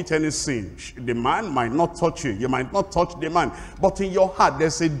even commit any sin. The man might not touch you. You might not touch the man. But in your heart,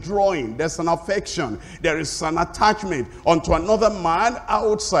 there's a drawing. There's an affection. There is an attachment unto another man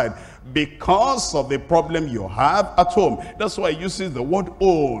outside because of the problem you have at home. That's why it uses the word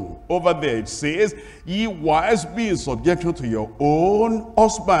own. Over there it says, ye wives, be in subjection to your own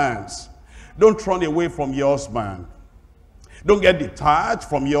husbands. Don't run away from your husband. Don't get detached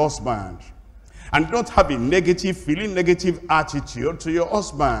from your husband. And don't have a negative feeling, negative attitude to your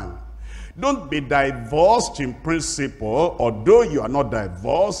husband. Don't be divorced in principle, although you are not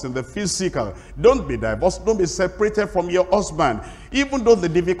divorced in the physical. Don't be divorced, don't be separated from your husband, even though the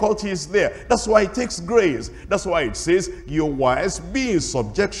difficulty is there. That's why it takes grace. That's why it says, your wives, be in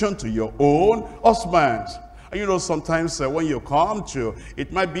subjection to your own husbands. You know, sometimes when you come to,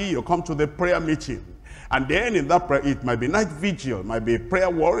 it might be you come to the prayer meeting. And then in that prayer, it might be night vigil, might be prayer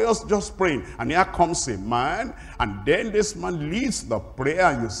warriors just praying. And here comes a man, and then this man leads the prayer,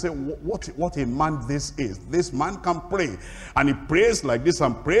 and you say, what a man this is. This man can pray. And he prays like this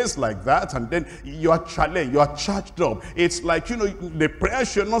and prays like that, and then you are challenged, you are charged up. It's like, you know, the prayer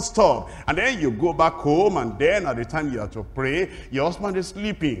should not stop. And then you go back home, and then at the time you have to pray, your husband is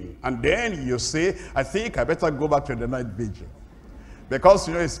sleeping. And then you say, I think I better go back to the night vigil. Because,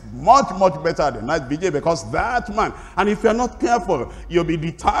 you know, it's much, much better than night vigil, because that man, and if you're not careful, you'll be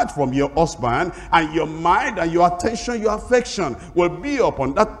detached from your husband, and your mind and your attention, your affection will be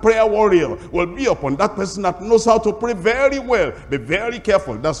upon that prayer warrior, will be upon that person that knows how to pray very well. Be very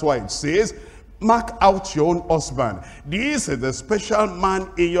careful. That's why it says, mark out your own husband. This is the special man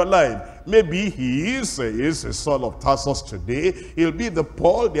in your life. Maybe he is a Saul of Tarsus today. He'll be the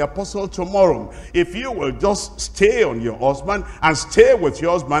Paul, the apostle tomorrow. If you will just stay on your husband and stay with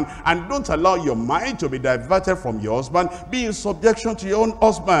your husband and don't allow your mind to be diverted from your husband, be in subjection to your own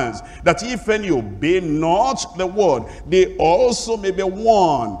husbands, that if any obey not the word, they also may be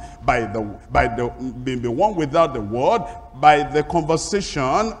won may be won without the word by the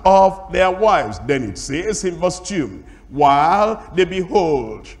conversation of their wives. Then it says in verse 2, while they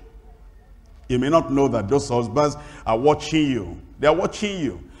behold. You may not know that those husbands are watching you. They are watching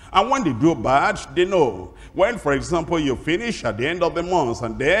you. And when they do bad, they know. When, for example, you finish at the end of the month,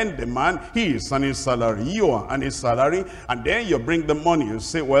 and then the man, he is earning salary, you are earning salary, and then you bring the money. You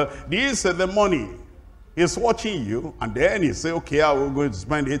say, well, this is the money. He's watching you, and then he say, okay, I will go to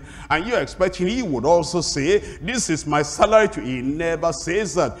spend it. And you're expecting he would also say, this is my salary too. He never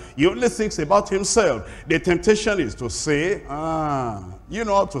says that. He only thinks about himself. The temptation is to say, you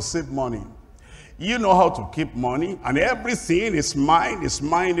know how to save money. You know how to keep money, and everything is mine, is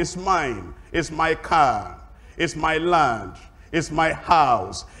mine, is mine. It's my car, it's my land, it's my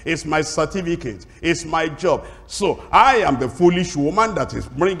house, it's my certificate, it's my job. So I am the foolish woman that is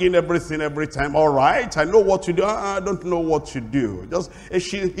bringing everything every time. All right, I know what to do. I don't know what to do. Just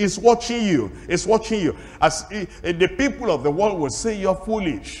he's watching you. It's watching you. As the people of the world will say you're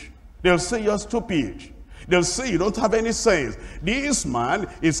foolish. They'll say you're stupid. They'll say you don't have any sense. This man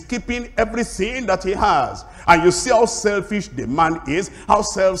is keeping everything that he has. And you see how selfish the man is, how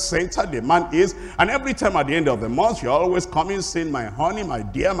self-centered the man is. And every time at the end of the month, you're always coming saying, my honey, my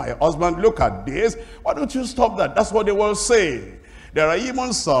dear, my husband, look at this. Why don't you stop that? That's what they will say. There are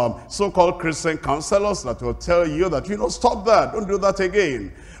even some so-called Christian counselors that will tell you that, you know, stop that. Don't do that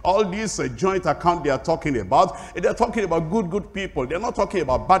again. All these joint account they are talking about, they're talking about good people. They're not talking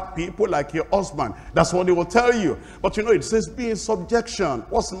about bad people like your husband. That's what they will tell you. But you know, it says be in subjection.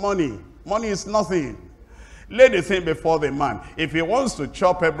 What's money? Money is nothing. Lay the thing before the man. If he wants to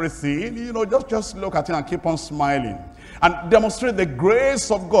chop everything, you know, just look at him and keep on smiling. And demonstrate the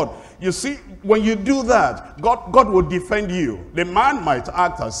grace of God. You see, when you do that, God will defend you. The man might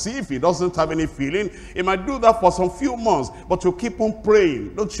act as if he doesn't have any feeling. He might do that for some few months, but you keep on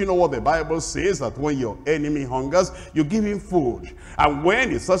praying. Don't you know what the Bible says? That when your enemy hungers, you give him food. And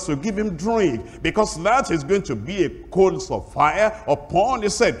when it starts to give him drink, because that is going to be a coals of fire upon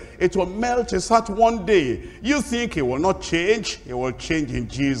his head. It will melt his heart one day. You think he will not change? He will change in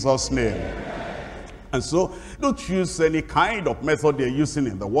Jesus' name. And so, don't use any kind of method they're using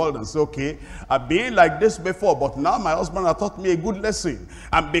in the world and say, okay, I've been like this before, but now my husband has taught me a good lesson.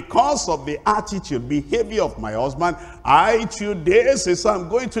 And because of the attitude, behavior of my husband, I today say, I'm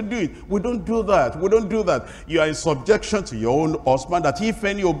going to do it. We don't do that. We don't do that. You are in subjection to your own husband, that if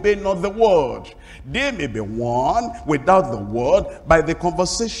any obey not the word, they may be won without the word by the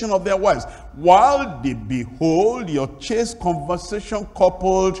conversation of their wives, while they behold your chaste conversation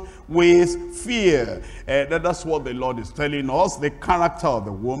coupled with fear. That's what the Lord is telling us. The character of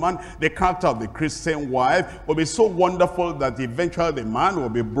the woman, the character of the Christian wife will be so wonderful that eventually the man will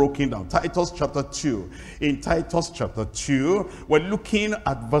be broken down. Titus chapter 2. In Titus chapter 2, we're looking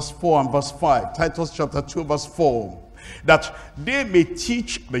at verse 4 and verse 5. Titus chapter 2 verse 4. That they may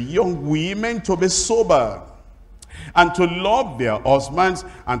teach the young women to be sober, and to love their husbands,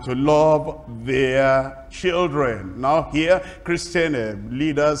 and to love their children. Now here, Christian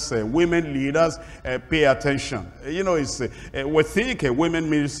leaders, women leaders, pay attention. You know, we think women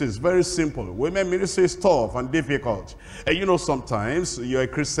ministry is very simple. Women ministry is tough and difficult. You know, sometimes you're a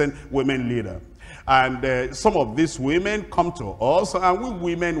Christian women leader, and some of these women come to us, and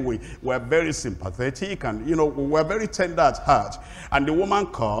we women, we're very sympathetic, and you know, we're very tender at heart. And the woman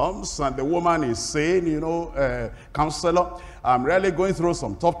comes, and the woman is saying, you know, counselor, I'm really going through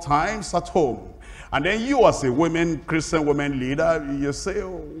some tough times at home. And then you as a Christian women leader, you say,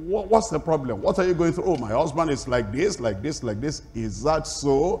 what's the problem? What are you going through? Oh, my husband is like this, like this, like this. Is that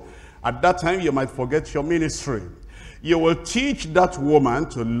so? At that time, you might forget your ministry. You will teach that woman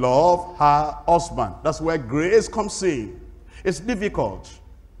to love her husband. That's where grace comes in. It's difficult.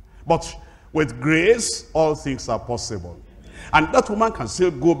 But with grace, all things are possible. And that woman can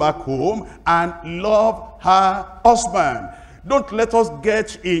still go back home and love her husband. Don't let us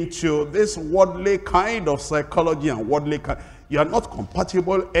get into this worldly kind of psychology and worldly kind. You are not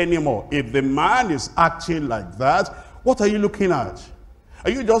compatible anymore. If the man is acting like that, what are you looking at?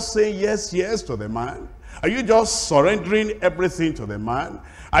 Are you just saying yes, yes to the man? Are you just surrendering everything to the man?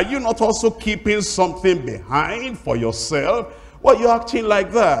 Are you not also keeping something behind for yourself? Well, you're acting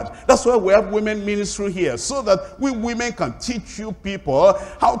like that. That's why we have women ministry here, so that we women can teach you people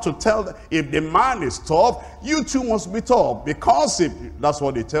how to tell them, if the man is tough, you too must be tough. Because if that's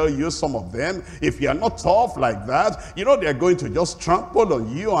what they tell you, some of them, if you're not tough like that, you know, they're going to just trample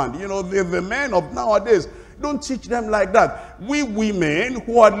on you. And you know, the men of nowadays, don't teach them like that. We women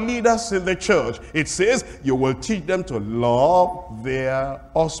who are leaders in the church, it says you will teach them to love their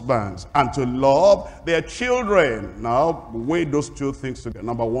husbands and to love their children. Now, weigh those two things together.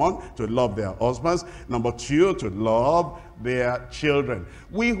 Number one, to love their husbands. Number two, to love their children.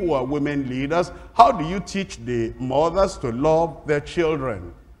 We who are women leaders, how do you teach the mothers to love their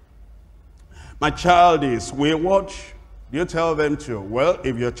children? My child is wayward. Do you tell them to, well,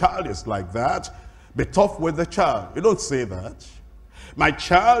 if your child is like that, be tough with the child. You don't say that. My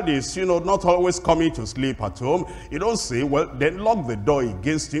child is, you know, not always coming to sleep at home. You don't say, well, then lock the door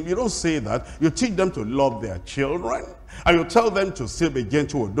against him. You don't say that. You teach them to love their children. And you tell them to still be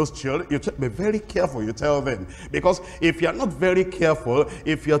gentle with those children. You be very careful, you tell them. Because if you're not very careful,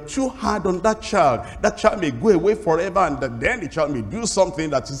 if you're too hard on that child may go away forever, and then the child may do something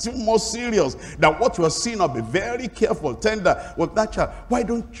that is even more serious than what you are seeing. Or be very careful, tender with that child. Why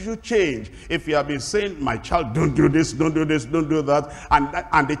don't you change? If you have been saying, my child, don't do this, don't do this, don't do that,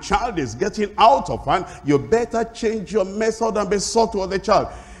 and the child is getting out of hand, you better change your method and be subtle with the child.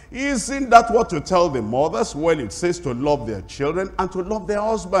 Isn't that what to tell the mothers? Well, it says to love their children and to love their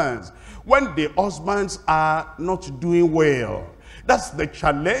husbands. When the husbands are not doing well, that's the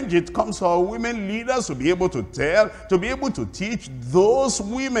challenge. It comes to our women leaders to be able to tell, to be able to teach those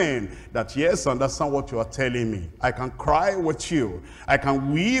women that, yes, understand what you are telling me. I can cry with you. I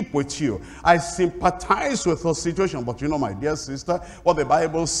can weep with you. I sympathize with your situation. But you know, my dear sister, what the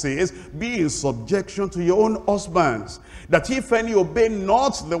Bible says, be in subjection to your own husbands. That if any obey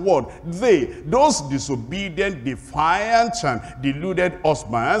not the word, those disobedient, defiant, and deluded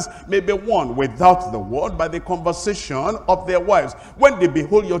husbands may be won without the word by the conversation of their wives. When they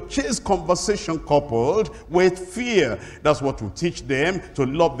behold your chaste conversation coupled with fear, that's what will teach them to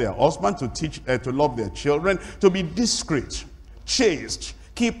love their husband, to love their children, to be discreet, chaste,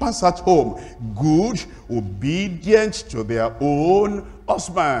 keepers at home, good, obedient to their own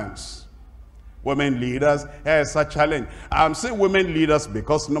husbands. Women leaders, here's a challenge. I'm saying women leaders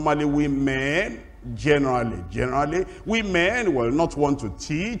because normally we men, generally, we men will not want to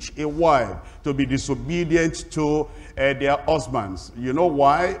teach a wife to be disobedient to their husbands. You know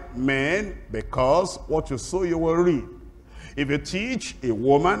why, men? Because what you sow, you will reap. If you teach a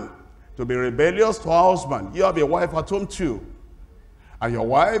woman to be rebellious to her husband, you have a wife at home too. And your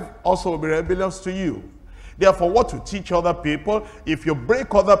wife also will be rebellious to you. Therefore, what to teach other people, if you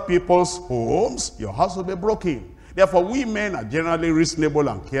break other people's homes, your house will be broken. Therefore, we men are generally reasonable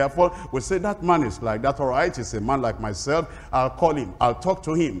and careful. We say, that man is like that, all right, he's a man like myself. I'll call him, I'll talk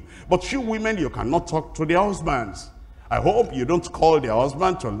to him. But you women, you cannot talk to their husbands. I hope you don't call their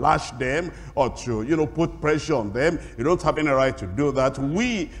husband to lash them or to, you know, put pressure on them. You don't have any right to do that.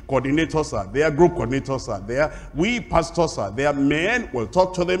 We coordinators are there, group coordinators are there, we pastors are there. Men will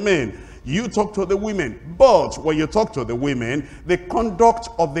talk to the men. You talk to the women. But when you talk to the women, the conduct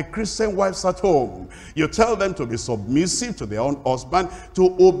of the Christian wives at home, you tell them to be submissive to their own husband,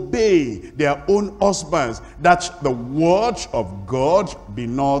 to obey their own husbands, that the word of God be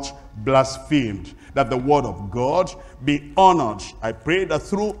not blasphemed, that the word of God be honored. I pray that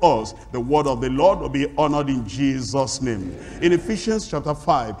through us, the word of the Lord will be honored in Jesus' name. In Ephesians chapter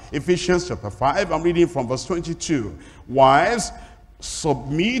 5, I'm reading from verse 22. Wives,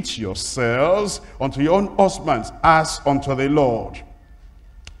 submit yourselves unto your own husbands as unto the Lord.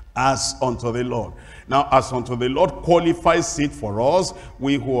 As unto the Lord. Now, as unto the Lord qualifies it for us,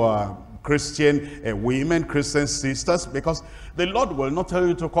 we who are Christian women, Christian sisters, because the Lord will not tell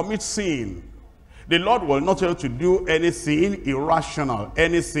you to commit sin. The Lord will not tell you to do anything irrational,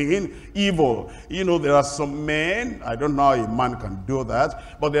 anything evil. You know, there are some men, I don't know how a man can do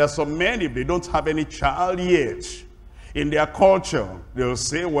that, but there are some men, if they don't have any child yet, in their culture, they'll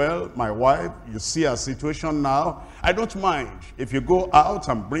say, well, my wife, you see our situation now, I don't mind if you go out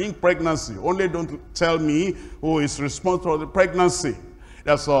and bring pregnancy. Only don't tell me who is responsible for the pregnancy.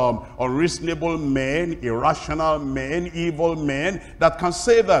 There's some unreasonable men, irrational men, evil men that can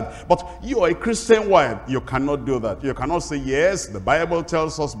say that. But you are a Christian wife. You cannot do that. You cannot say, yes, the Bible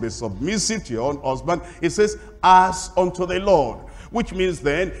tells us, be submissive to your own husband. It says, as unto the Lord. Which means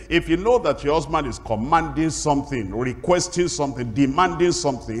then, if you know that your husband is commanding something, requesting something, demanding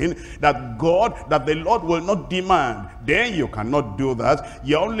something, that the Lord will not demand, then you cannot do that.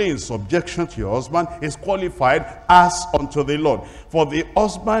 You're only in subjection to your husband, is qualified as unto the Lord. For the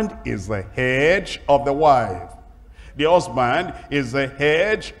husband is the head of the wife. The husband is the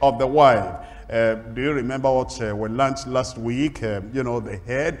head of the wife. Do you remember what we learned last week? You know, the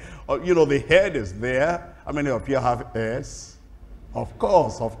head. You know, the head is there. How many of you have heads? Of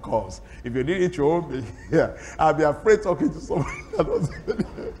course, of course. If you didn't show me, yeah, I'll be afraid talking to someone that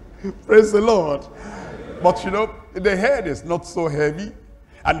doesn't. Praise the Lord. But you know, the head is not so heavy.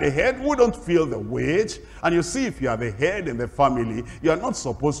 And the head wouldn't feel the weight. And you see, if you are the head in the family, you are not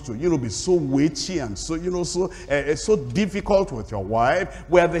supposed to, you know, be so weighty and so, you know, so difficult with your wife.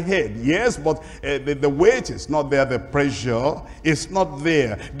 We are the head, yes, but the weight is not there. The pressure is not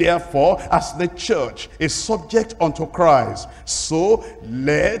there. Therefore, as the church is subject unto Christ, so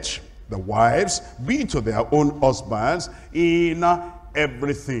let the wives be to their own husbands in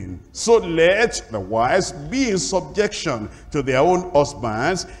everything. So let the wives be in subjection to their own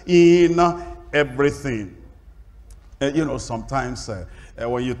husbands in everything. You know, sometimes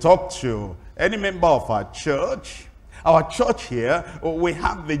when you talk to any member of our church here, we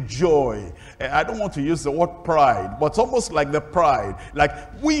have the joy. I don't want to use the word pride, but almost like the pride. Like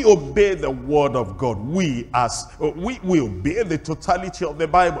we obey the word of God. We obey the totality of the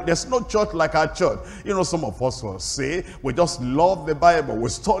Bible. There's no church like our church. You know, some of us will say, we just love the Bible. We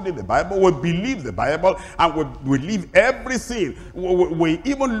study the Bible. We believe the Bible. And we believe everything. We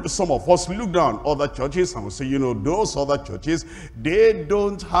even, some of us look down other churches and we say, you know, those other churches, they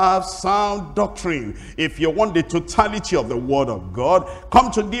don't have sound doctrine. If you want the totality of the word of God,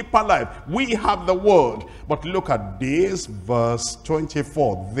 come to Deeper Life. We have the word. But look at this, verse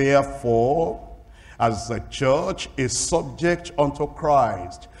 24. Therefore, as the church is subject unto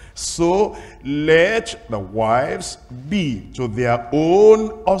Christ, so let the wives be to their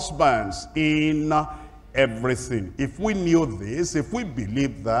own husbands in everything. If we knew this, if we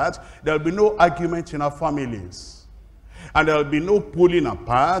believe that, there'll be no argument in our families. And there'll be no pulling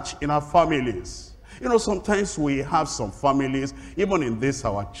apart in our families. You know, sometimes we have some families, even in this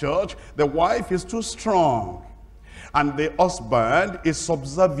our church, the wife is too strong and the husband is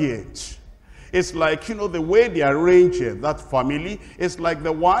subservient. It's like, you know, the way they arrange that family, it's like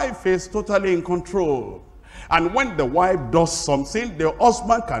the wife is totally in control. And when the wife does something, the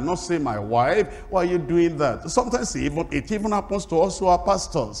husband cannot say, my wife, why are you doing that? Sometimes it even happens to us who are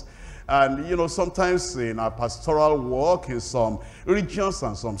pastors. And, you know, sometimes in our pastoral work in some regions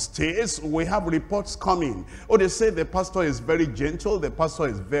and some states, we have reports coming. Oh, they say the pastor is very gentle, the pastor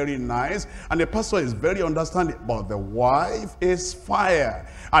is very nice, and the pastor is very understanding. But the wife is fire.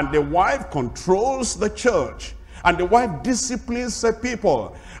 And the wife controls the church. And the wife disciplines the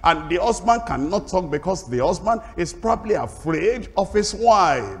people. And the husband cannot talk because the husband is probably afraid of his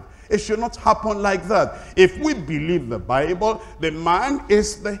wife. It should not happen like that. If we believe the Bible, the man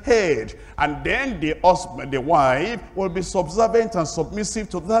is the head. And then the husband, the wife, will be subservient and submissive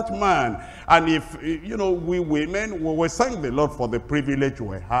to that man. And if, you know, we women, we thank the Lord for the privilege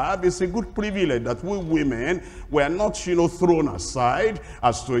we have. It's a good privilege that we women were not, you know, thrown aside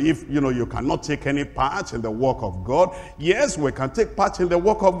as to if, you know, you cannot take any part in the work of God. Yes, we can take part in the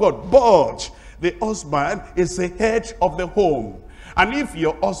work of God. But the husband is the head of the home. And if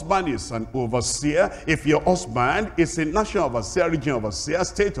your husband is an overseer, if your husband is a national overseer, regional overseer,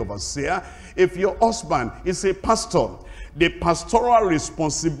 state overseer, if your husband is a pastor, the pastoral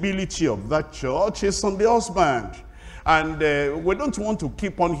responsibility of that church is on the husband. And we don't want to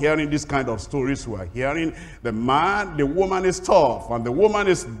keep on hearing these kind of stories we're hearing. The woman is tough, and the woman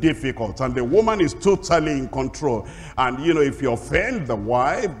is difficult, and the woman is totally in control. And, you know, if you offend the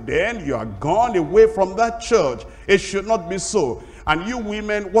wife, then you are gone away from that church. It should not be so. And you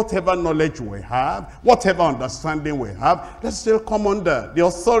women, whatever knowledge we have, whatever understanding we have, let's still come under the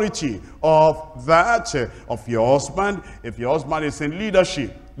authority of that, of your husband, if your husband is in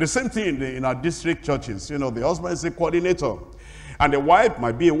leadership. The same thing in our district churches. You know, the husband is a coordinator. And the wife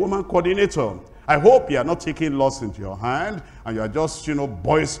might be a woman coordinator. I hope you are not taking laws into your hand and you are just,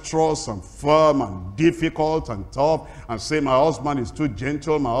 boisterous and firm and difficult and tough and say, my husband is too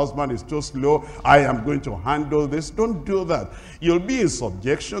gentle, my husband is too slow, I am going to handle this. Don't do that. You'll be in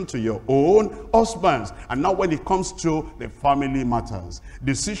subjection to your own husbands. And now when it comes to the family matters,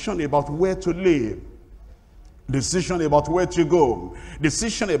 decision about where to live, decision about where to go,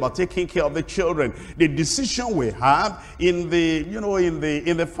 decision about taking care of the children, the decision we have in the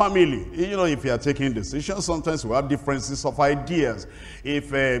in the family. If you are taking decisions, sometimes we have differences of ideas.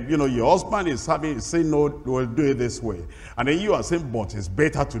 If your husband is saying no, we'll do it this way, and then you are saying but it's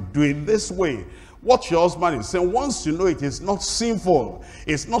better to do it this way. What your husband is saying, once you know it is not sinful,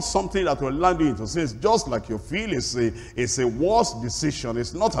 it's not something that will land you into sin, it's just like you feel it's a worse decision,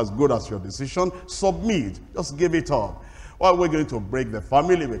 it's not as good as your decision, submit, just give it up. Well, we're going to break the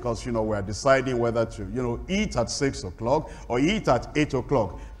family because, we're deciding whether to, eat at 6 o'clock or eat at 8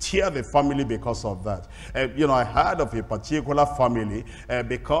 o'clock. Tear the family because of that. I heard of a particular family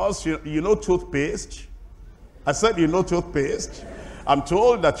because, toothpaste. I said, toothpaste. I'm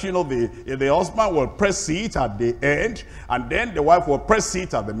told that, the husband will press it at the end, and then the wife will press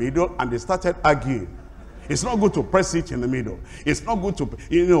it at the middle, and they started arguing. It's not good to press it in the middle. It's not good to,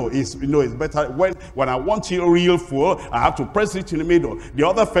 it's better when I want you real full, I have to press it in the middle. The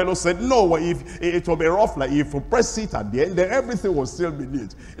other fellow said, no, if it will be rough, like if you press it at the end, then everything will still be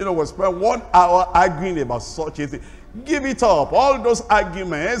neat. We spend 1 hour arguing about such a thing. Give it up. All those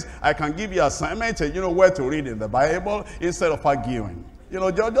arguments, I can give you assignment, where to read in the Bible instead of arguing.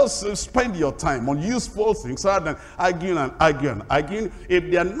 Just spend your time on useful things rather than arguing and arguing and arguing. If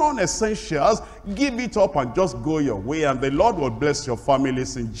they are non-essentials, give it up and just go your way, and the Lord will bless your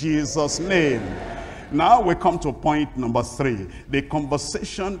families in Jesus' name. Now we come to point number 3, the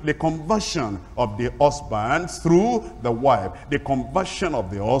conversion of the husband through the wife. The conversion of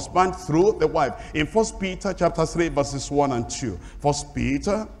the husband through the wife. In 1 Peter chapter 3 verses 1 and 2. 1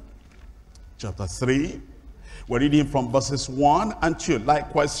 Peter chapter 3. We're reading from verses 1 and 2.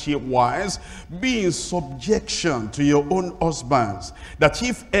 Likewise, ye wives, be in subjection to your own husbands, that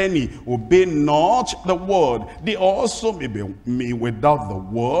if any obey not the word, they also may without the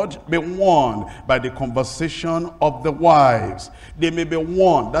word be won by the conversation of the wives. They may be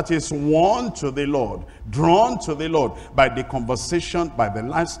won, that is, won to the Lord, drawn to the Lord by the conversation, by the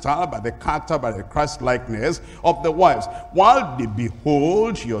lifestyle, by the character, by the Christ-likeness of the wives, while they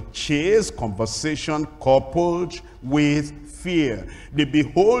behold your chaste conversation coupled with fear. They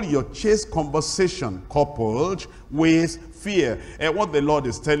behold your chaste conversation coupled with fear. And what the Lord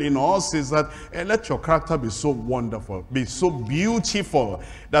is telling us is that let your character be so wonderful, be so beautiful,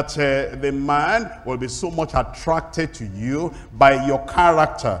 that the man will be so much attracted to you by your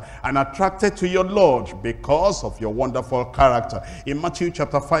character and attracted to your Lord because of your wonderful character. In Matthew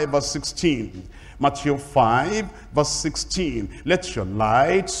chapter 5 verse 16, Matthew 5 verse 16, let your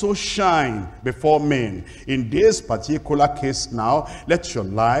light so shine before men. In this particular case now, let your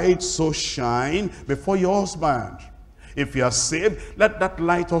light so shine before your husband. If you are saved, let that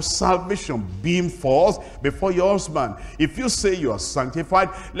light of salvation beam forth before your husband. If you say you are sanctified,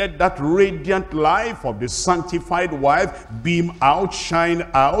 let that radiant life of the sanctified wife beam out, shine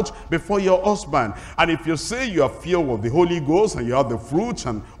out before your husband. And if you say you are filled with the Holy Ghost and you have the fruit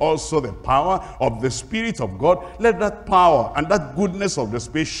and also the power of the Spirit of God, let that power and that goodness of the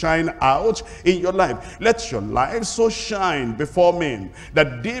Spirit shine out in your life. Let your life so shine before men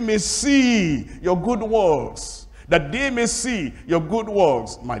that they may see your good works. That they may see your good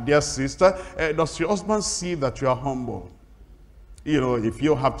works. My dear sister, does your husband see that you are humble? If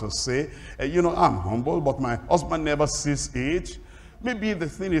you have to say, I'm humble, but my husband never sees it. Maybe the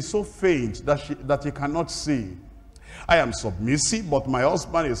thing is so faint that he cannot see. I am submissive, but my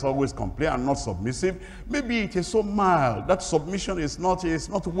husband is always complaining I'm not submissive. Maybe it is so mild that submission is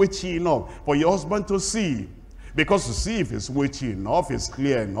not weighty enough for your husband to see. Because to see if it's weighty enough, it's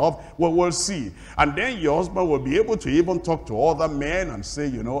clear enough, we'll see. And then your husband will be able to even talk to other men and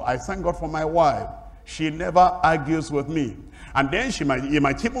say, I thank God for my wife. She never argues with me. And then he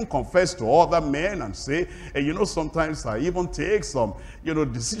might even confess to other men and say, sometimes I even take some,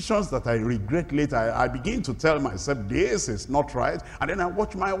 decisions that I regret later. I begin to tell myself, this is not right. And then I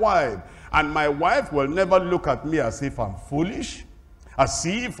watch my wife. And my wife will never look at me as if I'm foolish, as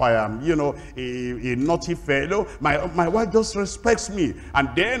if I am, a naughty fellow. My wife just respects me. And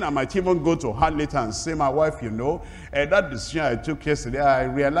then I might even go to her later and say, my wife, that decision I took yesterday, I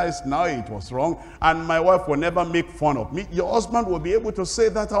realized now it was wrong. And my wife will never make fun of me. Your husband will be able to say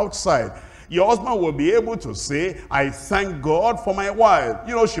that outside. Your husband will be able to say, I thank God for my wife.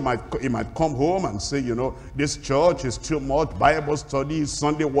 You know, he might come home and say, you know, this church is too much. Bible study,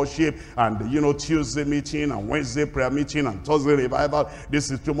 Sunday worship, and, you know, Tuesday meeting, and Wednesday prayer meeting, and Thursday revival. This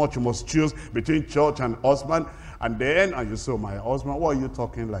is too much. You must choose between church and husband. And you say, my husband, why are you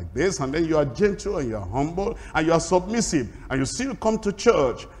talking like this? And then you are gentle, and you are humble, and you are submissive, and you still come to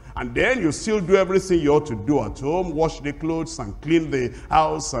church. And then you still do everything you ought to do at home, wash the clothes and clean the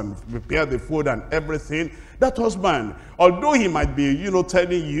house and prepare the food and everything. That husband, although he might be, you know,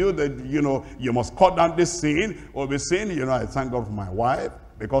 telling you that, you know, you must cut down this sin, or be saying, you know, I thank God for my wife,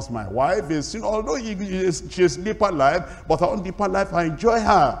 because my wife is, you know, although she's deeper life, but her own deeper life, I enjoy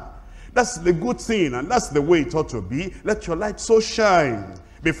her. That's the good thing, and that's the way it ought to be. Let your light so shine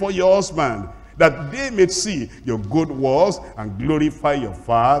before your husband, that they may see your good works and glorify your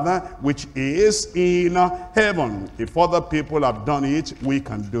Father which is in heaven. If other people have done it, we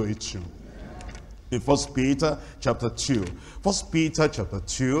can do it too. In 1 Peter chapter 2. 1 Peter chapter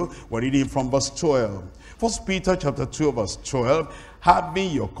 2, we're reading from verse 12. 1 Peter chapter 2 verse 12, having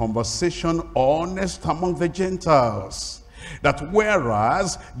your conversation honest among the Gentiles, that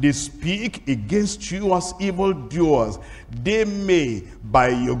whereas they speak against you as evildoers, they may by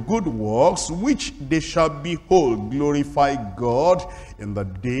your good works, which they shall behold, glorify God in the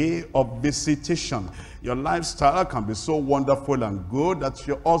day of visitation. Your lifestyle can be so wonderful and good that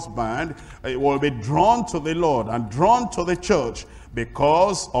your husband will be drawn to the Lord and drawn to the church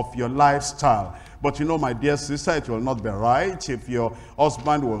because of your lifestyle. But you know, my dear sister, it will not be right if your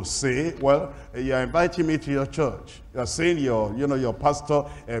husband will say, well, you're inviting me to your church. You're saying your pastor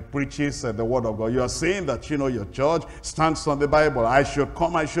preaches the word of God. You're saying that, you know, your church stands on the Bible. I should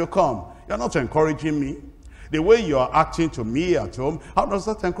come, I should come. You're not encouraging me. The way you are acting to me at home, how does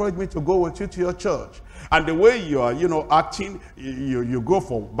that encourage me to go with you to your church? And the way you are, you know, acting, you go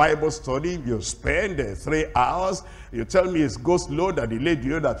for Bible study, you spend 3 hours, you tell me it goes slow, that delayed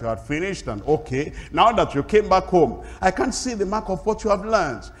you, that you had finished, and okay. Now that you came back home, I can't see the mark of what you have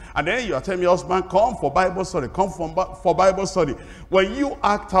learned. And then you are telling your husband, come for Bible study, come for Bible study. When you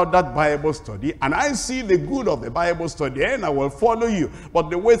act out that Bible study, and I see the good of the Bible study, then I will follow you. But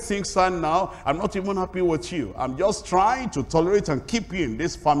the way things are now, I'm not even happy with you. I'm just trying to tolerate and keep you in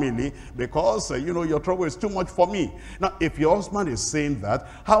this family because, you know, your trouble is too much for me. Now, if your husband is saying that,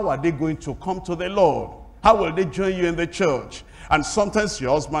 how are they going to come to the Lord? How will they join you in the church? And sometimes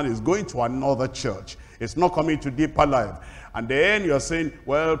your husband is going to another church. It's not coming to deeper life. And then you're saying,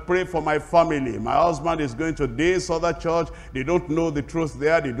 well, pray for my family. My husband is going to this other church. They don't know the truth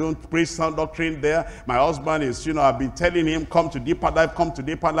there. They don't preach sound doctrine there. My husband is, you know, I've been telling him, come to deeper life, come to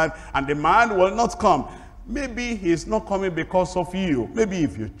deeper life. And the man will not come. Maybe he's not coming because of you. Maybe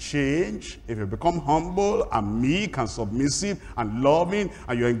if you change, if you become humble and meek and submissive and loving,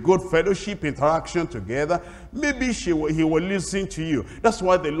 and you're in good fellowship, interaction together, maybe he will listen to you. That's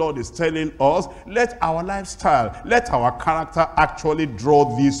why the Lord is telling us, let our lifestyle, let our character actually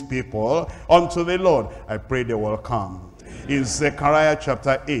draw these people unto the Lord. I pray they will come. In Zechariah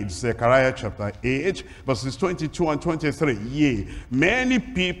chapter 8, verses 22 and 23, yea, many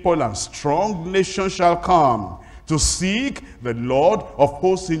people and strong nations shall come to seek the Lord of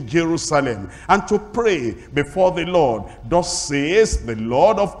hosts in Jerusalem, and to pray before the Lord. Thus says the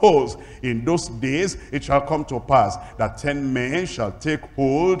Lord of hosts, in those days it shall come to pass that 10 men shall take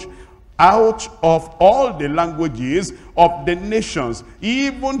hold out of all the languages of the nations,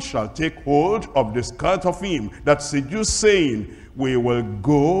 even shall take hold of the skirt of him that seduced, saying, we will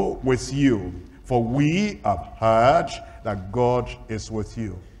go with you, for we have heard that God is with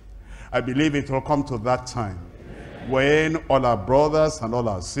you. I believe it will come to that time when all our brothers and all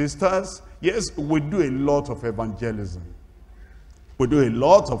our sisters, yes, we do a lot of evangelism. We do a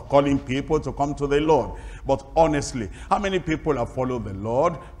lot of calling people to come to the Lord. But honestly, how many people have followed the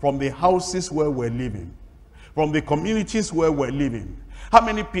Lord from the houses where we're living? From the communities where we're living? How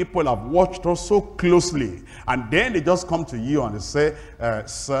many people have watched us so closely, and then they just come to you and they say,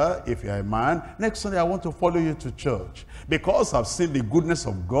 sir, if you're a man, next Sunday I want to follow you to church because I've seen the goodness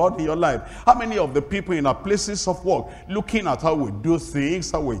of God in your life. How many of the people in our places of work, looking at how we do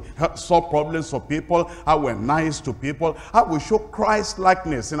things, how we solve problems for people, how we're nice to people, how we show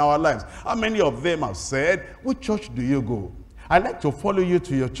Christ-likeness in our lives, how many of them have said, which church do you go? I like to follow you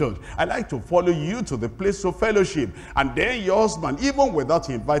to your church. I like to follow you to the place of fellowship. And then your husband, even without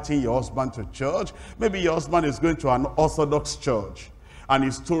inviting your husband to church, maybe your husband is going to an Orthodox church, an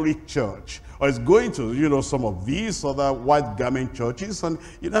historic church, or is going to, some of these other white garment churches, and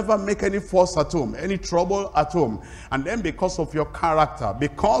you never make any fuss at home, any trouble at home. And then because of your character,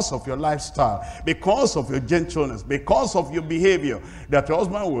 because of your lifestyle, because of your gentleness, because of your behavior, that your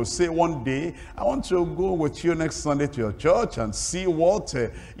husband will say one day, I want to go with you next Sunday to your church and see what,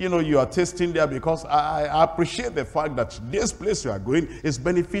 you are tasting there, because I appreciate the fact that this place you are going is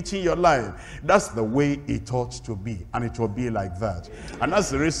benefiting your life. That's the way it ought to be, and it will be like that. And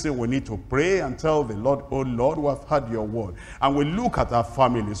that's the reason we need to pray and tell the Lord, oh Lord, we have heard your word. And we look at our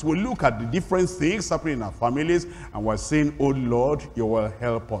families, we look at the different things happening in our families, and we're saying, oh Lord, you will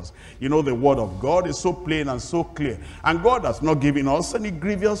help us. The word of God is so plain and so clear. And God has not given us any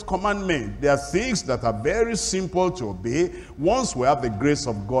grievous commandment. There are things that are very simple to obey once we have the grace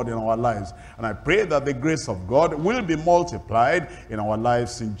of God in our lives. And I pray that the grace of God will be multiplied in our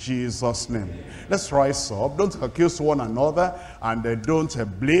lives in Jesus' name. Let's rise up. Don't accuse one another, and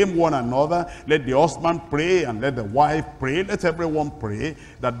don't blame one another. Let the husband pray and let the wife pray. Let everyone pray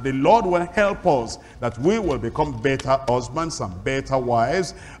that the Lord will help us, that we will become better husbands and better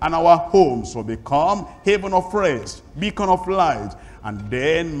wives, and our homes will become haven of rest, beacon of light, and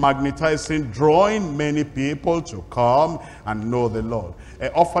then magnetizing, drawing many people to come and know the Lord.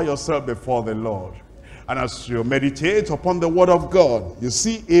 Offer yourself before the Lord. And as you meditate upon the word of God, you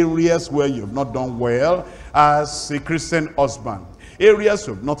see areas where you've not done well as a Christian husband, areas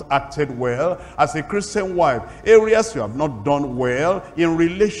you have not acted well as a Christian wife, areas you have not done well in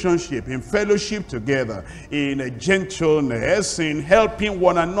relationship, in fellowship together, in gentleness, in helping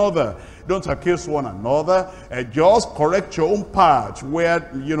one another. Don't accuse one another. Just correct your own part where,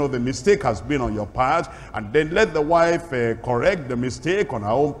 the mistake has been on your part. And then let the wife correct the mistake on her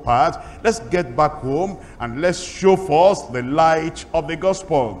own part. Let's get back home and let's show forth the light of the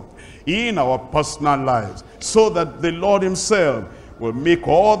gospel in our personal lives, so that the Lord himself will make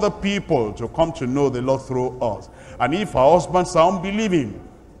all the people to come to know the Lord through us. And if our husbands are unbelieving,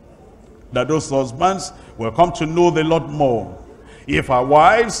 that those husbands will come to know the Lord more. If our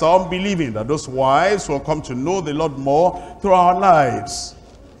wives are unbelieving, that those wives will come to know the Lord more through our lives,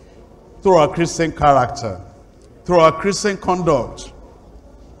 through our Christian character, through our Christian conduct.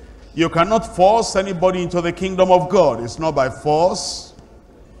 You cannot force anybody into the kingdom of God. It's not by force.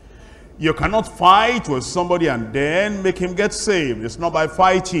 You cannot fight with somebody and then make him get saved. It's not by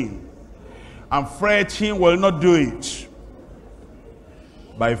fighting. And fretting will not do it.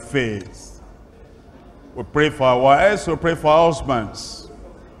 By faith. We pray for our wives, we pray for our husbands.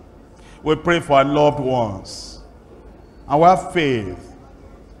 We pray for our loved ones. And we have faith.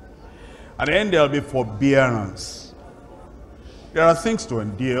 And then there will be forbearance. There are things to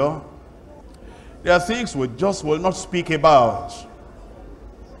endure. There are things we just will not speak about.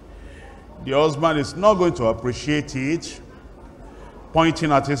 The husband is not going to appreciate it,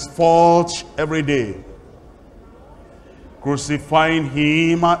 pointing at his fault every day, crucifying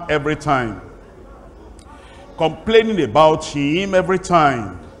him every time, complaining about him every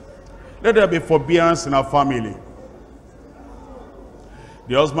time. Let there be forbearance in our family.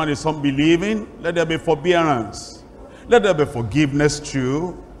 The husband is unbelieving. Let there be forbearance. Let there be forgiveness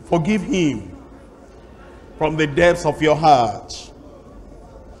too. Forgive him from the depths of your heart.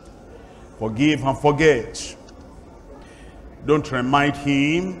 Forgive and forget. Don't remind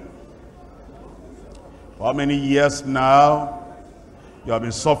him for how many years now you have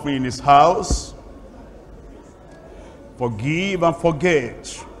been suffering in his house. Forgive and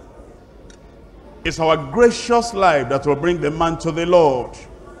forget. It's our gracious life that will bring the man to the Lord.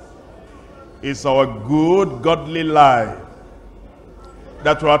 It's our good, godly life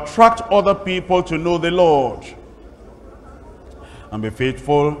that will attract other people to know the Lord. And be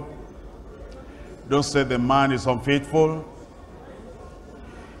faithful. Don't say the man is unfaithful.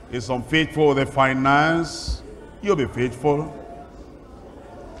 He's unfaithful with the finance. You'll be faithful.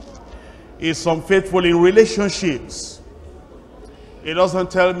 He's unfaithful in relationships. He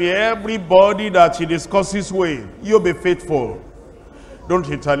doesn't tell me everybody that he discusses with. You'll be faithful. Don't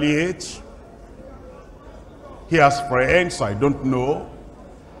retaliate. He has friends I don't know.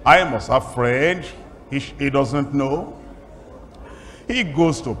 I must have friends he doesn't know. He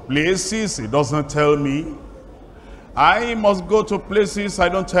goes to places he doesn't tell me. I must go to places I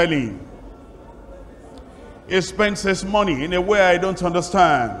don't tell him. He spends his money in a way I don't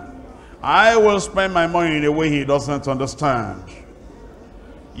understand. I will spend my money in a way he doesn't understand.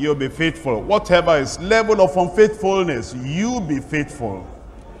 You'll be faithful. Whatever is level of unfaithfulness, you be faithful.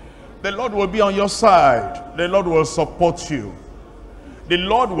 The Lord will be on your side. The Lord will support you. The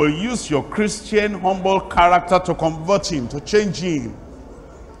Lord will use your Christian humble character to convert him, to change him.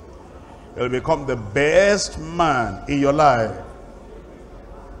 He'll become the best man in your life.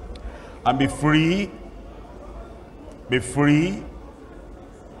 and be free. Be free.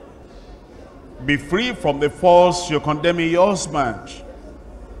 Be free from the faults you're condemning your husband.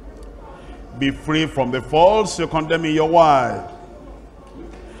 Be free from the faults you're condemning your wife.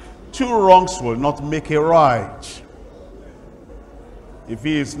 Two wrongs will not make a right. If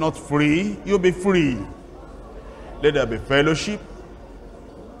he is not free, you'll be free. Let there be fellowship.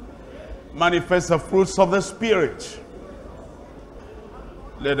 Manifest the fruits of the Spirit.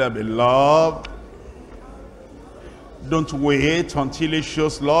 Let there be love. Don't wait until he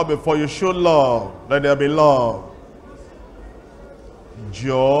shows love before you show love. Let there be love.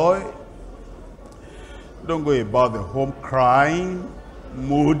 Joy. Don't go about the home crying,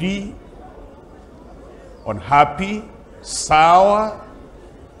 moody, unhappy, sour.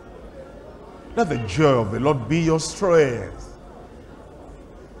 Let the joy of the Lord be your strength.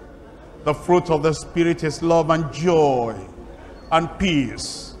 The fruit of the Spirit is love and joy and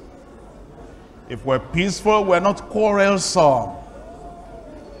peace. If we're peaceful, we're not quarrelsome.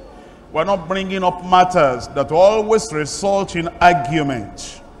 We're not bringing up matters that always result in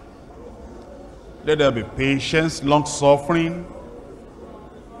argument. Let there be patience, long-suffering.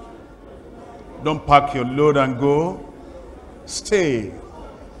 Don't pack your load and go. Stay.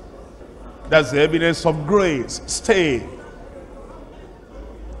 That's the evidence of grace. Stay.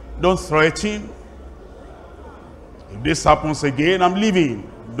 Don't threaten. If this happens again, I'm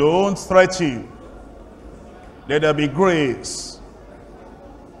leaving. Don't threaten. Let there be grace.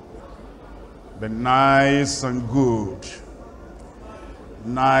 Be nice and good.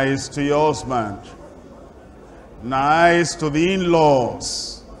 Nice to your husband. Nice to the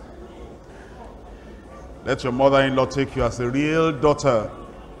in-laws. Let your mother-in-law take you as a real daughter.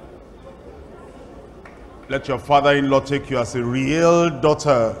 Let your father-in-law take you as a real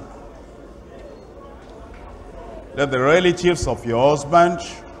daughter. Let the relatives of your husband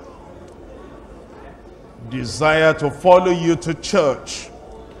desire to follow you to church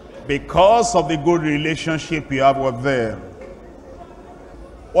because of the good relationship you have with them.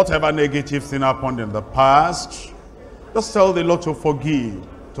 Whatever negative thing happened in the past, just tell the Lord to forgive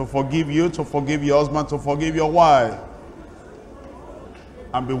you, to forgive your husband, to forgive your wife.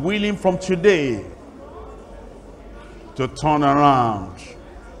 And be willing from today to turn around.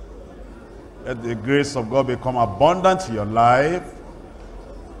 Let the grace of God become abundant in your life,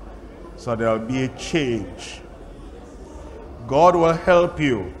 so there will be a change. God will help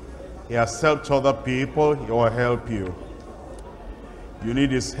you. He has helped other people. He will help you. You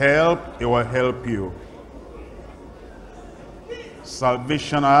need his help. He will help you.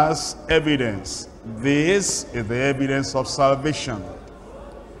 Salvation has evidence. This is the evidence of salvation.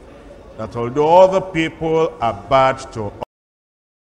 That although other people are bad to